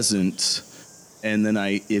present, and then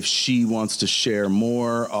if she wants to share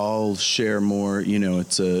more, I'll share more. You know,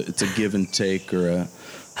 it's a give and take, or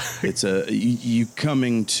you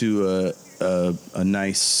coming to a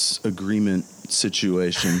nice agreement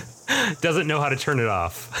situation. Doesn't know how to turn it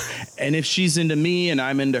off. And if she's into me and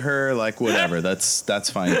I'm into her, like whatever, that's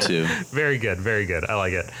fine too. Very good, very good. I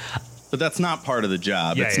like it. But that's not part of the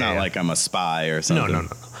job. Yeah, it's yeah, not yeah. like I'm a spy or something.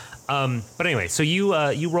 No. But anyway, so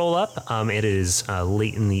you roll up. It is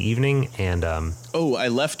late in the evening, and I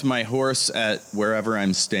left my horse at wherever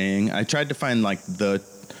I'm staying. I tried to find like the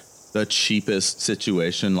cheapest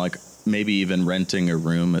situation, like maybe even renting a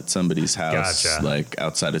room at somebody's house, Gotcha. like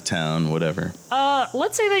outside of town, whatever.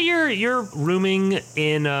 let's say that you're rooming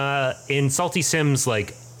in Salty Sims,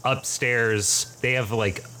 like upstairs. They have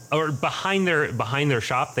like, or behind their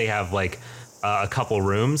shop, they have like a couple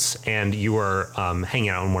rooms, and you are hanging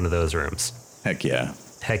out in one of those rooms. Heck yeah.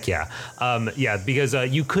 Heck yeah. Yeah, because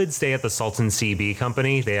you could stay at the Sultan CB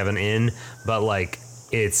company. They have an inn, but like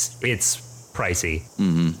it's pricey.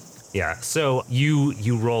 Mm-hmm. Yeah. So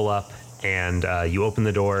you roll up and you open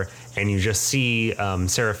the door, and you just see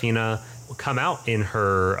Serafina come out in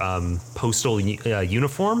her postal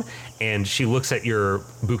uniform, and she looks at your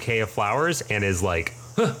bouquet of flowers and is like,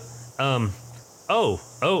 huh,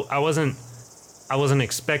 I wasn't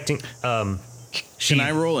expecting. Can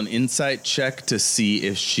I roll an insight check to see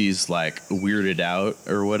if she's like weirded out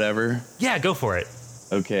or whatever? Yeah, go for it.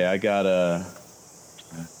 Okay, I got a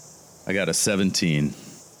 17.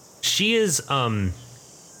 She is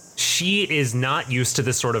not used to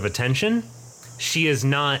this sort of attention. She is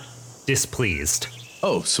not displeased.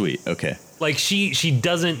 Oh, sweet. Okay. Like she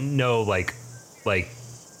doesn't know like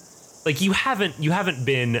you haven't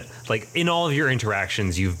been like in all of your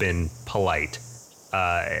interactions you've been polite.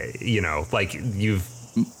 Like you've.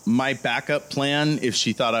 My backup plan, if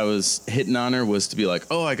she thought I was hitting on her, was to be like,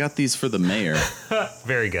 "Oh, I got these for the mayor."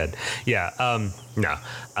 Very good. Yeah. No.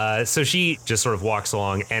 So she just sort of walks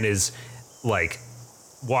along and is like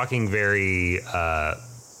walking very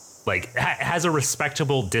has a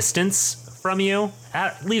respectable distance from you.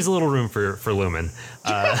 Leaves a little room for Lumen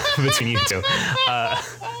between you two.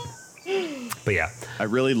 But yeah, I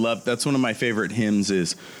really love. That's one of my favorite hymns.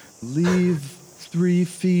 Is leave 3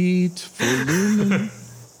 feet for Lumen.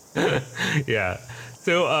 yeah.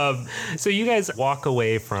 So you guys walk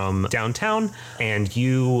away from downtown, and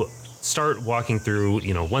you start walking through,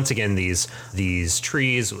 once again, these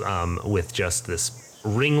trees with just this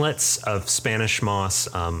ringlets of Spanish moss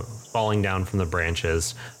falling down from the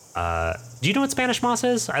branches. Do you know what Spanish moss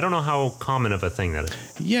is? I don't know how common of a thing that is.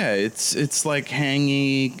 Yeah, it's like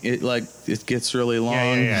hangy. It gets really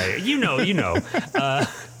long. Yeah. You know.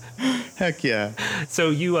 Heck yeah. So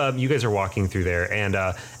you guys are walking through there, and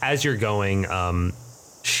as you're going,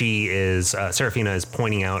 Serafina is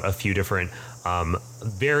pointing out a few different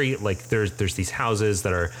very like there's these houses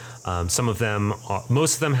that are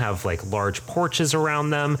most of them have like large porches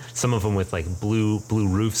around them, some of them with like blue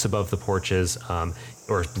roofs above the porches,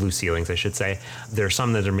 or blue ceilings I should say. There's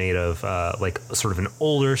some that are made of like sort of an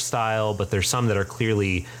older style, but there's some that are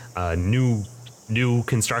clearly new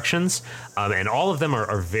constructions, and all of them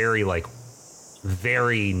are very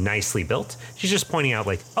very nicely built. She's just pointing out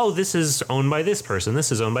like, oh, this is owned by this person,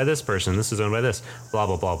 this is owned by this person, this is owned by this, blah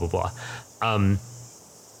blah blah blah blah.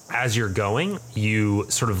 As you're going, you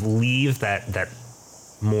sort of leave that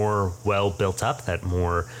more well built up, that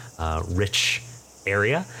more rich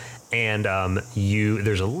area, and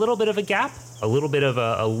there's a little bit of a gap, a little bit of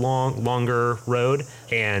a longer road,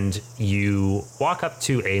 and you walk up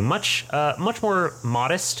to a much more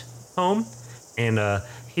modest home, and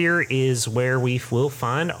here is where we will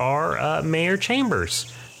find our mayor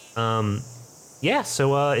chambers.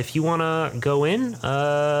 So if you want to go in,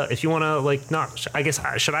 if you want to like knock, I guess,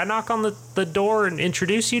 should I knock on the door and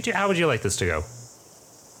introduce you to? How would you like this to go?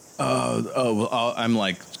 I'm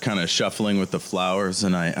like kind of shuffling with the flowers,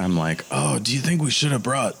 and I'm like, oh, do you think we should have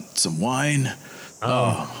brought some wine?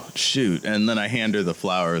 Oh, shoot. And then I hand her the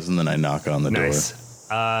flowers, and then I knock on the Nice.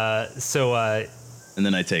 door. And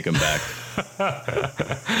then I take them back.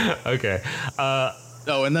 Okay.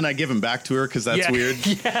 Oh, and then I give him back to her because that's weird.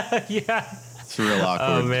 Yeah. It's real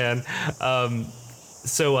awkward. Oh man.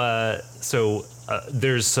 So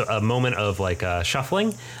there's a moment of like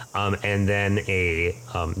shuffling, and then a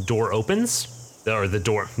door opens. Or a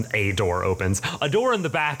door opens. A door in the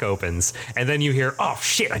back opens, and then you hear, "Oh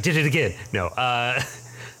shit! I did it again." No,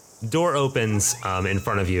 door opens in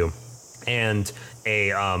front of you, and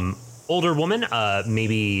a older woman,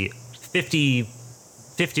 maybe 50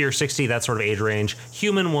 or 60, that sort of age range,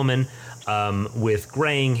 human woman with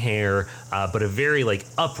graying hair, but a very like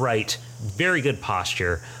upright, very good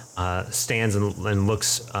posture, stands and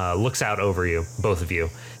looks out over you, both of you.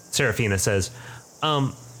 Seraphina says,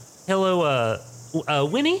 "Hello,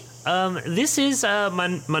 Winnie. This is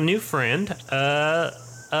my new friend,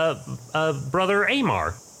 Brother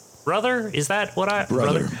Amar. Brother, is that what I...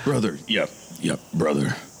 Brother. Yep,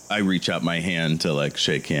 brother." I reach out my hand to like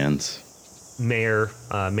shake hands. Mayor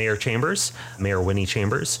Chambers, Mayor Winnie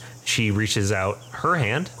Chambers. She reaches out her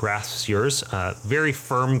hand, grasps yours, very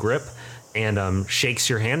firm grip, and shakes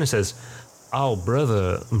your hand and says, "Oh,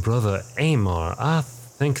 brother Amar, I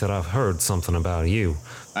think that I've heard something about you."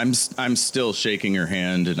 I'm still shaking her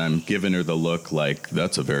hand, and I'm giving her the look like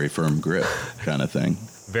that's a very firm grip kind of thing.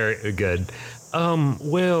 Very good.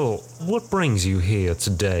 Well, what brings you here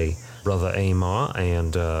today, Brother Amar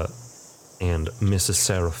and Mrs.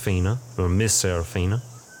 Seraphina, or Miss Seraphina?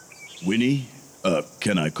 Winnie?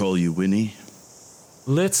 Can I call you Winnie?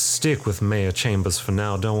 Let's stick with Mayor Chambers for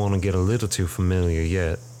now. Don't want to get a little too familiar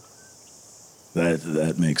yet.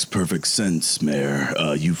 That makes perfect sense, Mayor.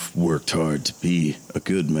 You've worked hard to be a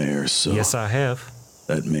good mayor, so... Yes, I have.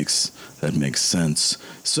 That makes sense.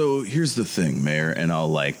 So here's the thing, Mayor, and I'll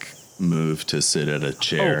like move to sit at a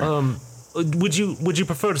chair. Would you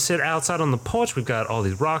prefer to sit outside on the porch? We've got all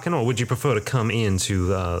these rocking, or would you prefer to come into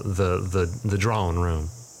the drawing room?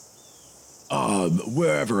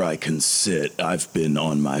 Wherever I can sit. I've been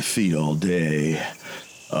on my feet all day,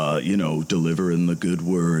 delivering the good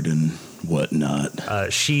word and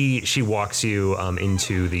whatnot. She walks you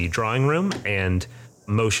into the drawing room and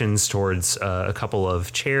motions towards a couple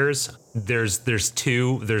of chairs. There's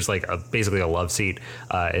two. There's like basically a love seat,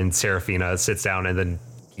 and Seraphina sits down, and then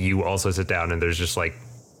you also sit down, and there's just like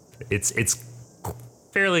it's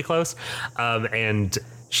fairly close. And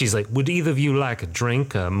she's like, "Would either of you like a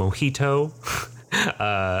drink, a mojito?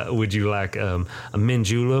 Would you like a mint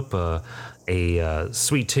julep, a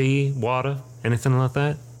sweet tea, water, anything like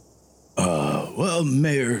that?" Well,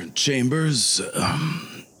 Mayor Chambers,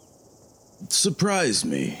 surprise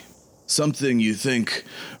me. Something you think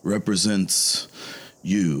represents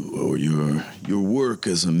you or your work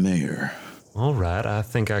as a mayor. All right, I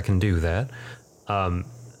think I can do that.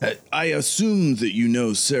 I assume that you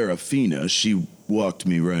know Seraphina. She walked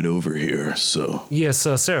me right over here, so... Yes,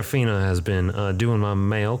 Seraphina has been doing my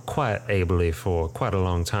mail quite ably for quite a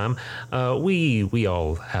long time. We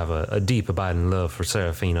all have a deep abiding love for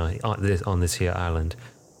Seraphina on this here island.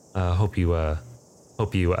 Hope you.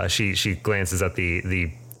 She glances at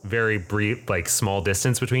the very brief, like, small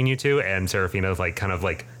distance between you two, and Seraphina like kind of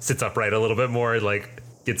like sits upright a little bit more, like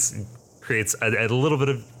creates a little bit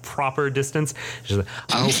of proper distance. She's like,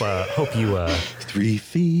 I hope you 3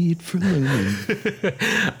 feet from the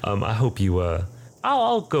moon. I hope you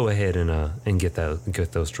I'll go ahead and get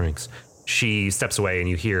those drinks. She steps away, and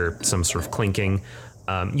you hear some sort of clinking.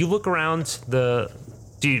 You look around the.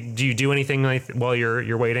 Do you do anything like while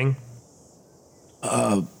you're waiting?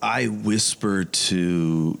 I whisper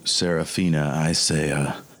to Seraphina. I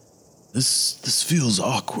say, "This feels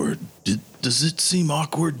awkward. Does it seem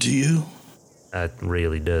awkward to you?" It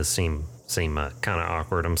really does seem kind of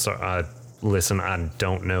awkward. I'm sorry. Listen, I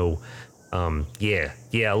don't know. Yeah,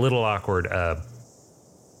 a little awkward.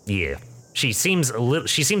 Yeah, she seems a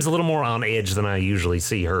little more on edge than I usually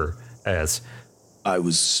see her as. I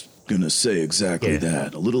was gonna say exactly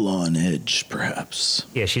that. A little on edge, perhaps.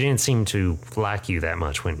 Yeah, she didn't seem to like you that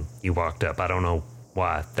much when you walked up. I don't know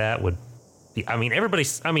why that would. I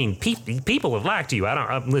mean, people have liked you. I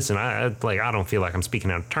don't feel like I'm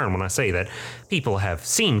speaking out of turn when I say that people have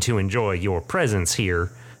seemed to enjoy your presence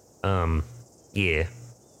here. Yeah.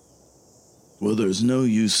 Well, there's no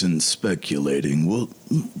use in speculating.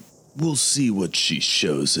 We'll see what she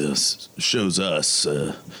shows us,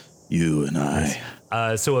 you and I.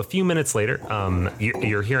 So a few minutes later,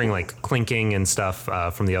 you're hearing like clinking and stuff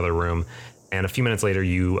from the other room, and a few minutes later,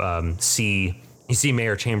 you see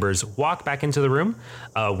Mayor Chambers walk back into the room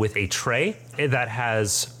with a tray that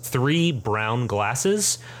has 3 brown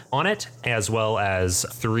glasses on it, as well as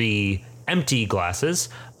 3 empty glasses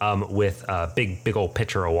with a big old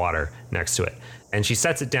pitcher of water next to it. And she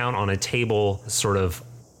sets it down on a table sort of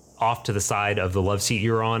off to the side of the love seat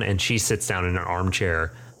you're on, and she sits down in an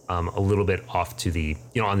armchair a little bit off to the,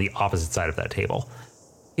 on the opposite side of that table.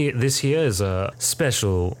 This here is a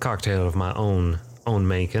special cocktail of my own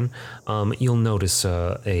making. You'll notice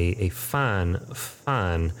a fine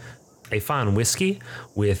whiskey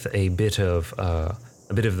with a bit of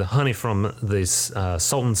the honey from this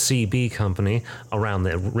Salton Sea Bee Company around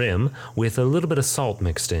the rim, with a little bit of salt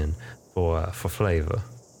mixed in for flavor.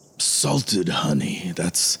 Salted honey.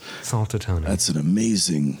 Salted honey. That's an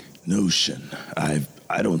amazing notion. I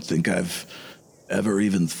don't think I've ever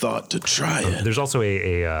even thought to try it. There's also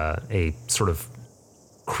a sort of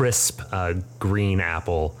crisp green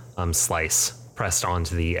apple slice pressed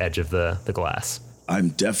onto the edge of the glass. I'm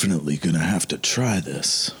definitely gonna have to try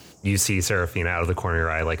this. You see Seraphina out of the corner of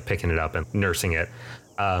your eye, like picking it up and nursing it.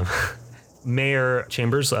 Mayor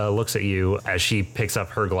Chambers looks at you as she picks up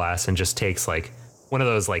her glass and just takes like one of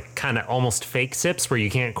those like kind of almost fake sips where you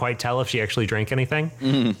can't quite tell if she actually drank anything.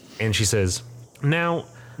 Mm-hmm. And she says, Now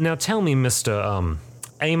tell me, Mr.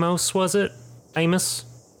 Amos, was it? Amos?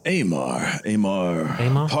 Amar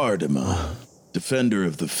Pardima, defender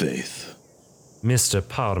of the faith. Mr.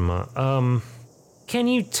 Pardima, can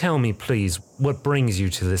you tell me, please, what brings you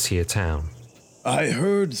to this here town? I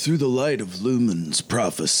heard through the light of Lumen's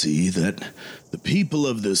prophecy that the people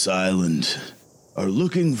of this island are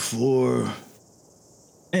looking for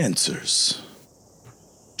answers.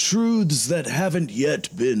 Truths that haven't yet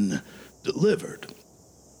been delivered.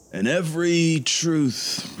 And every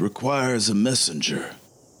truth requires a messenger.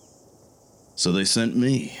 So they sent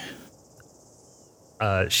me.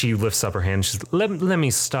 She lifts up her hand. She says, let me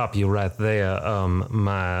stop you right there,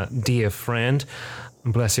 my dear friend.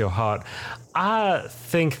 Bless your heart. I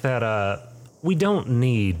think that we don't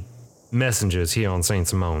need messengers here on St.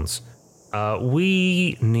 Simone's.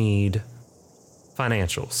 We need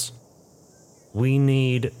financials. We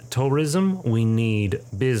need tourism. We need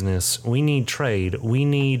business. We need trade. We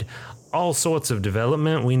need all sorts of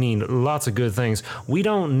development. We need lots of good things. We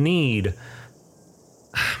don't need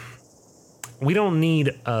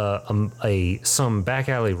some back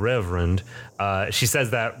alley reverend. She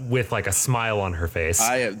says that with like a smile on her face.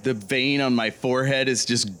 The vein on my forehead is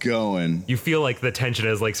just going. You feel like the tension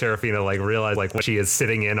is like Seraphina like realize like what she is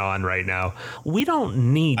sitting in on right now. We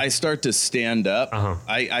don't need. I start to stand up. Uh-huh.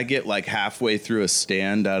 I get like halfway through a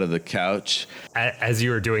stand out of the couch. As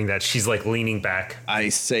you are doing that, she's like leaning back. I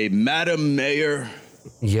say, Madam Mayor.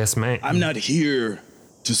 Yes, ma'am. I'm not here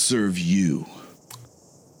to serve you.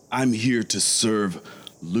 I'm here to serve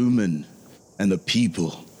Lumen and the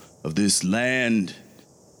people of this land.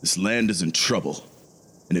 This land is in trouble.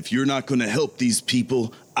 And if you're not going to help these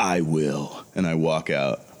people, I will. And I walk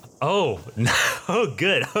out. Oh,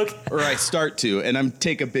 good. Okay. Or I start to, and I'm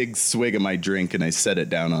take a big swig of my drink and I set it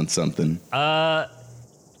down on something.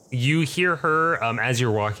 You hear her, as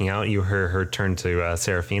you're walking out, you hear her turn to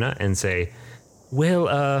Seraphina and say,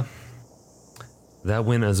 well, that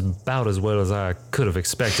went about as well as I could have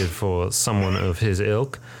expected for someone of his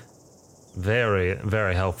ilk. Very,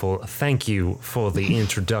 very helpful. Thank you for the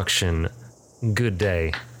introduction. Good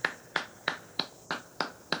day.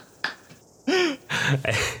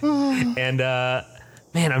 And,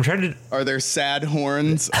 man, I'm trying to... Are there sad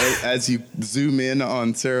horns as you zoom in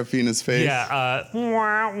on Seraphina's face? Yeah,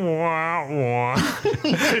 wah, wah, wah.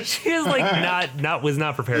 She is like was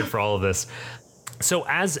not prepared for all of this. So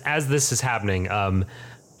as this is happening, I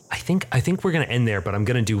think we're gonna end there, but I'm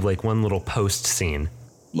gonna do like one little post scene.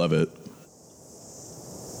 Love it.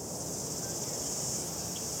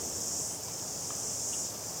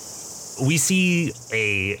 We see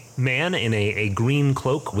a man in a green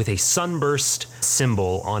cloak with a sunburst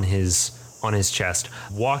symbol on his chest,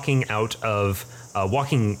 walking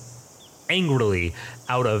angrily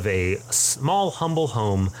out of a small, humble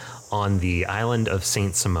home on the island of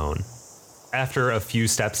St. Simone. After a few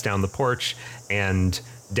steps down the porch and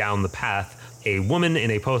down the path, a woman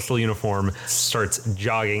in a postal uniform starts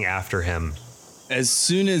jogging after him. As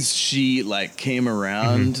soon as she like came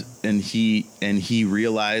around and he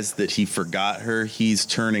realized that he forgot her, he's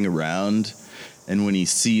turning around, and when he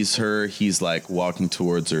sees her, he's like walking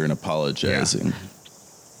towards her and apologizing. Yeah.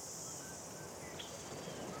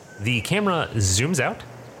 The camera zooms out.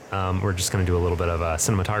 We're just going to do a little bit of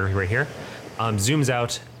cinematography right here. Zooms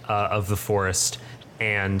out of the forest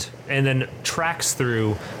and then tracks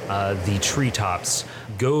through the treetops,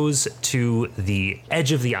 goes to the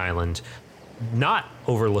edge of the island, not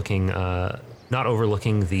overlooking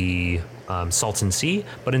the Salton Sea,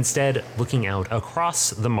 but instead looking out across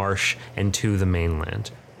the marsh and to the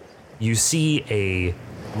mainland. You see a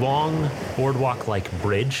long boardwalk-like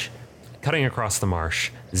bridge cutting across the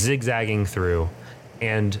marsh, zigzagging through,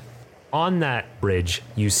 and On that bridge,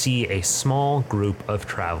 you see a small group of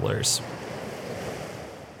travelers.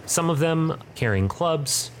 Some of them carrying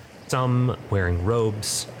clubs, some wearing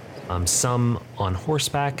robes, some on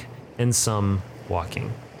horseback, and some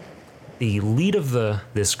walking. The lead of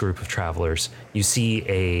this group of travelers, you see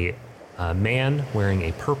a man wearing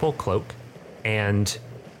a purple cloak, and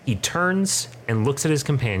he turns and looks at his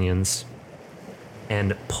companions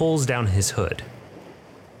and pulls down his hood.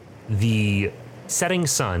 The setting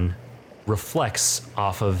sun reflects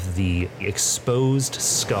off of the exposed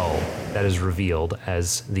skull that is revealed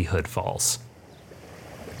as the hood falls.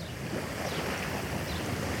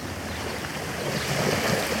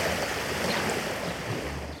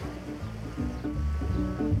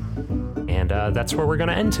 And that's where we're going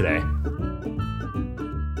to end today.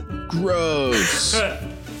 Gross.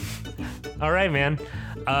 All right, man.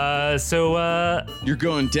 You're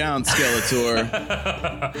going down,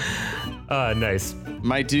 Skeletor. Nice.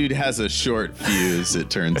 My dude has a short fuse, it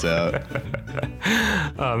turns out.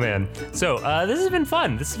 Oh man. So this has been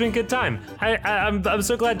fun. This has been a good time. I'm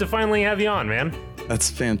so glad to finally have you on, man. That's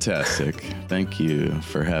fantastic. Thank you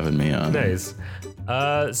for having me on. Nice.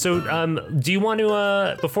 Do you want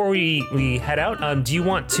to, before we head out, do you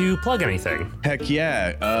want to plug anything? Heck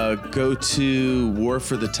yeah. Go to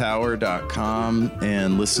warforthetower.com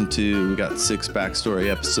and listen to, we got 6 backstory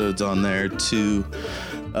episodes on there, 2,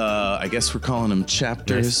 I guess we're calling them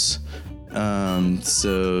chapters. Nice.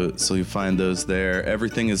 So you find those there.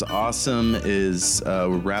 Everything is awesome. We're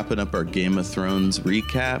wrapping up our Game of Thrones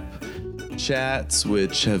recap chats,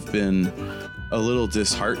 which have been a little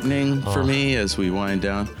disheartening for me as we wind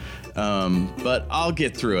down. But I'll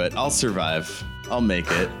get through it. I'll survive. I'll make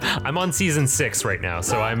it. I'm on season 6 right now,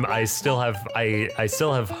 so I still have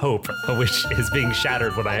hope, which is being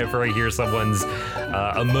shattered whenever I hear someone's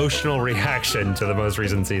emotional reaction to the most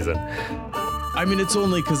recent season. I mean, it's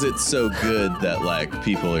only because it's so good that like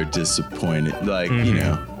people are disappointed. Like, you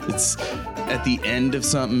know, it's at the end of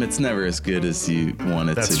something, it's never as good as you want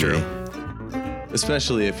it to be. That's true.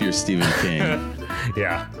 Especially if you're Stephen King.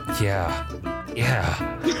 Yeah.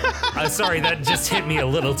 Sorry, that just hit me a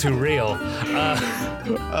little too real.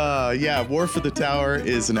 Yeah, War for the Tower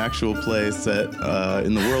is an actual play set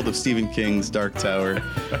in the world of Stephen King's Dark Tower.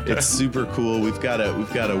 It's super cool. We've got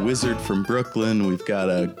a wizard from Brooklyn. We've got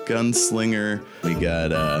a gunslinger. We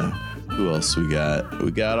got who else we got?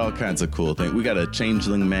 We got all kinds of cool things. We got a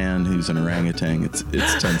changeling man who's an orangutan. It's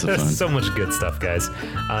tons of fun. So much good stuff, guys.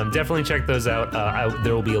 Definitely check those out.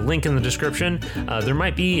 There will be a link in the description. There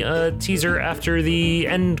might be a teaser after the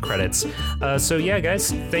end credits. So yeah,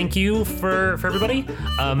 guys, thank you for everybody.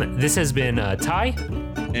 This has been Ty.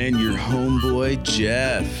 And your homeboy,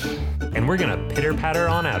 Jeff. And we're gonna pitter-patter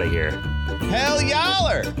on out of here. Hell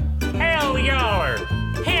yaller! Hell yaller!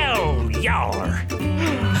 Hell yaller!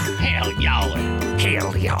 Hell yaller!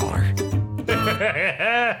 Hell yaller!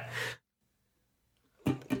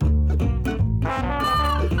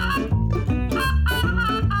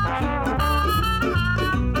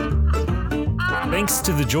 Thanks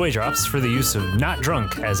to the Joy Drops for the use of Not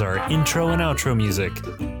Drunk as our intro and outro music.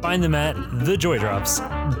 Find them at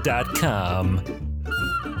thejOydrops.com.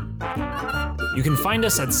 You can find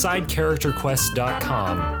us at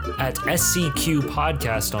sidecharacterquest.com, at SCQ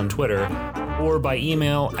Podcast on Twitter, or by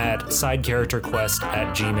email at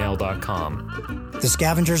sidecharacterquest@gmail.com. The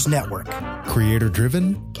Scavengers Network.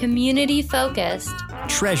 Creator-driven. Community-focused.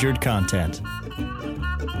 Treasured content.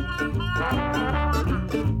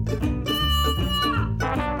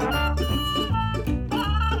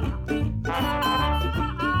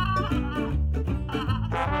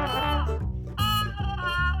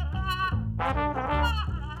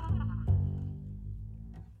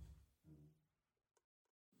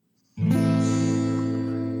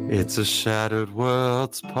 It's a Shattered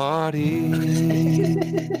Worlds party.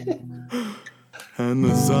 And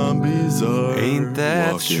the zombies are Ain't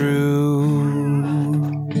that walking.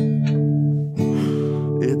 true?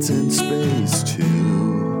 It's in space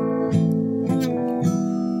too.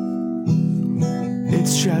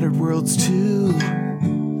 It's Shattered Worlds 2.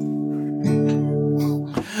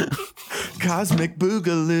 Cosmic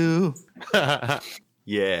Boogaloo.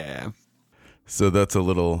 Yeah. So that's a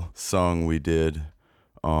little song we did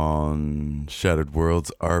on Shattered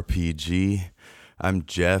Worlds RPG. I'm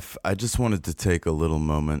Jeff. I just wanted to take a little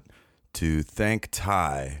moment to thank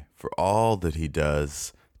Ty for all that he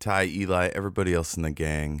does. Ty, Eli, everybody else in the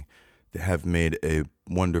gang that have made a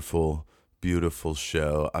wonderful, beautiful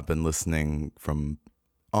show. I've been listening from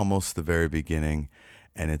almost the very beginning,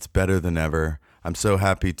 and it's better than ever. I'm so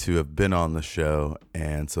happy to have been on the show,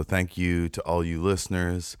 and so thank you to all you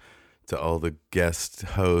listeners, to all the guest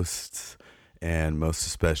hosts, and most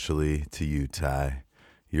especially to you, Ty.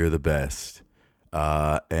 You're the best.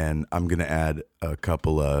 And I'm going to add a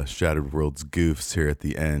couple of Shattered Worlds goofs here at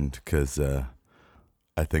the end because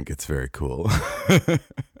I think it's very cool.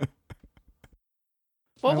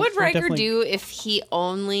 What would I'll Riker definitely- do if he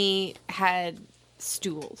only had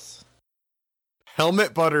stools?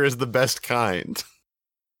 Helmet butter is the best kind.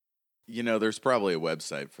 You know, there's probably a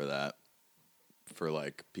website for that. For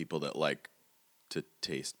like people that like to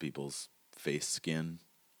taste people's face skin.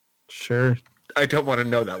 Sure. I don't want to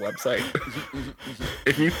know that website.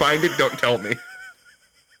 If you find it, don't tell me.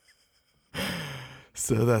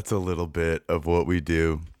 So that's a little bit of what we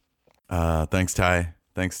do. Thanks, Ty.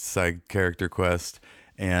 Thanks to Side Character Quest.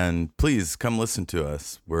 And please come listen to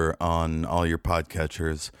us. We're on all your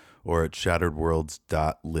podcatchers or at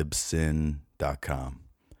shatteredworlds.libsyn.com.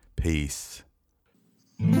 Peace.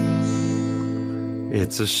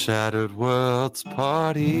 It's a Shattered Worlds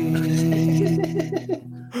party.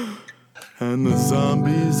 And the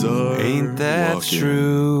zombies are Ain't that walking.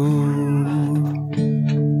 true?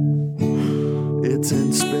 It's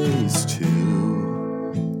in space too.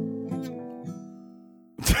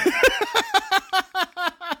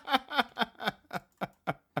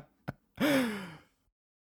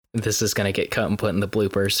 This is going to get cut and put in the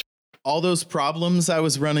bloopers. All those problems I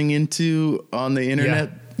was running into on the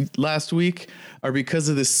internet last week are because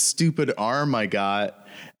of this stupid arm I got.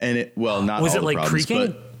 And it, well, not Was all it the like problems,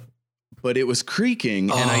 creaking? but it was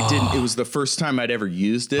creaking and I didn't, it was the first time I'd ever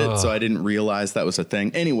used it. So I didn't realize that was a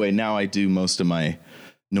thing. Anyway, now I do most of my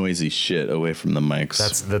noisy shit away from the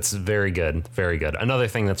mics. That's very good. Very good. Another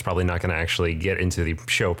thing that's probably not going to actually get into the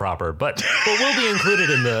show proper, but will be included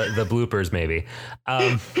in the bloopers maybe.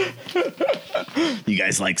 You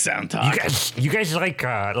guys like sound talk. You guys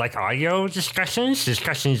like audio discussions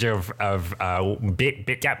of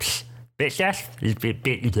bit gaps, bit gaps, bit.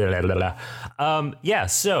 Yeah.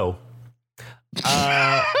 So.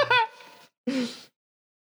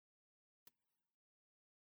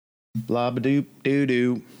 Blah ba doop doo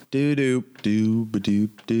doo doo doop doo ba doop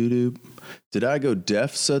doo doop. Did I go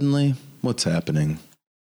deaf suddenly? What's happening?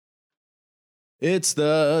 It's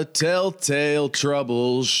the Telltale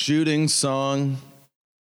Troubleshooting song.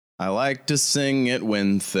 I like to sing it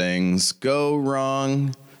when things go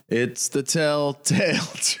wrong. It's the Telltale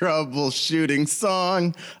Troubleshooting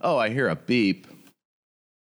song. Oh, I hear a beep.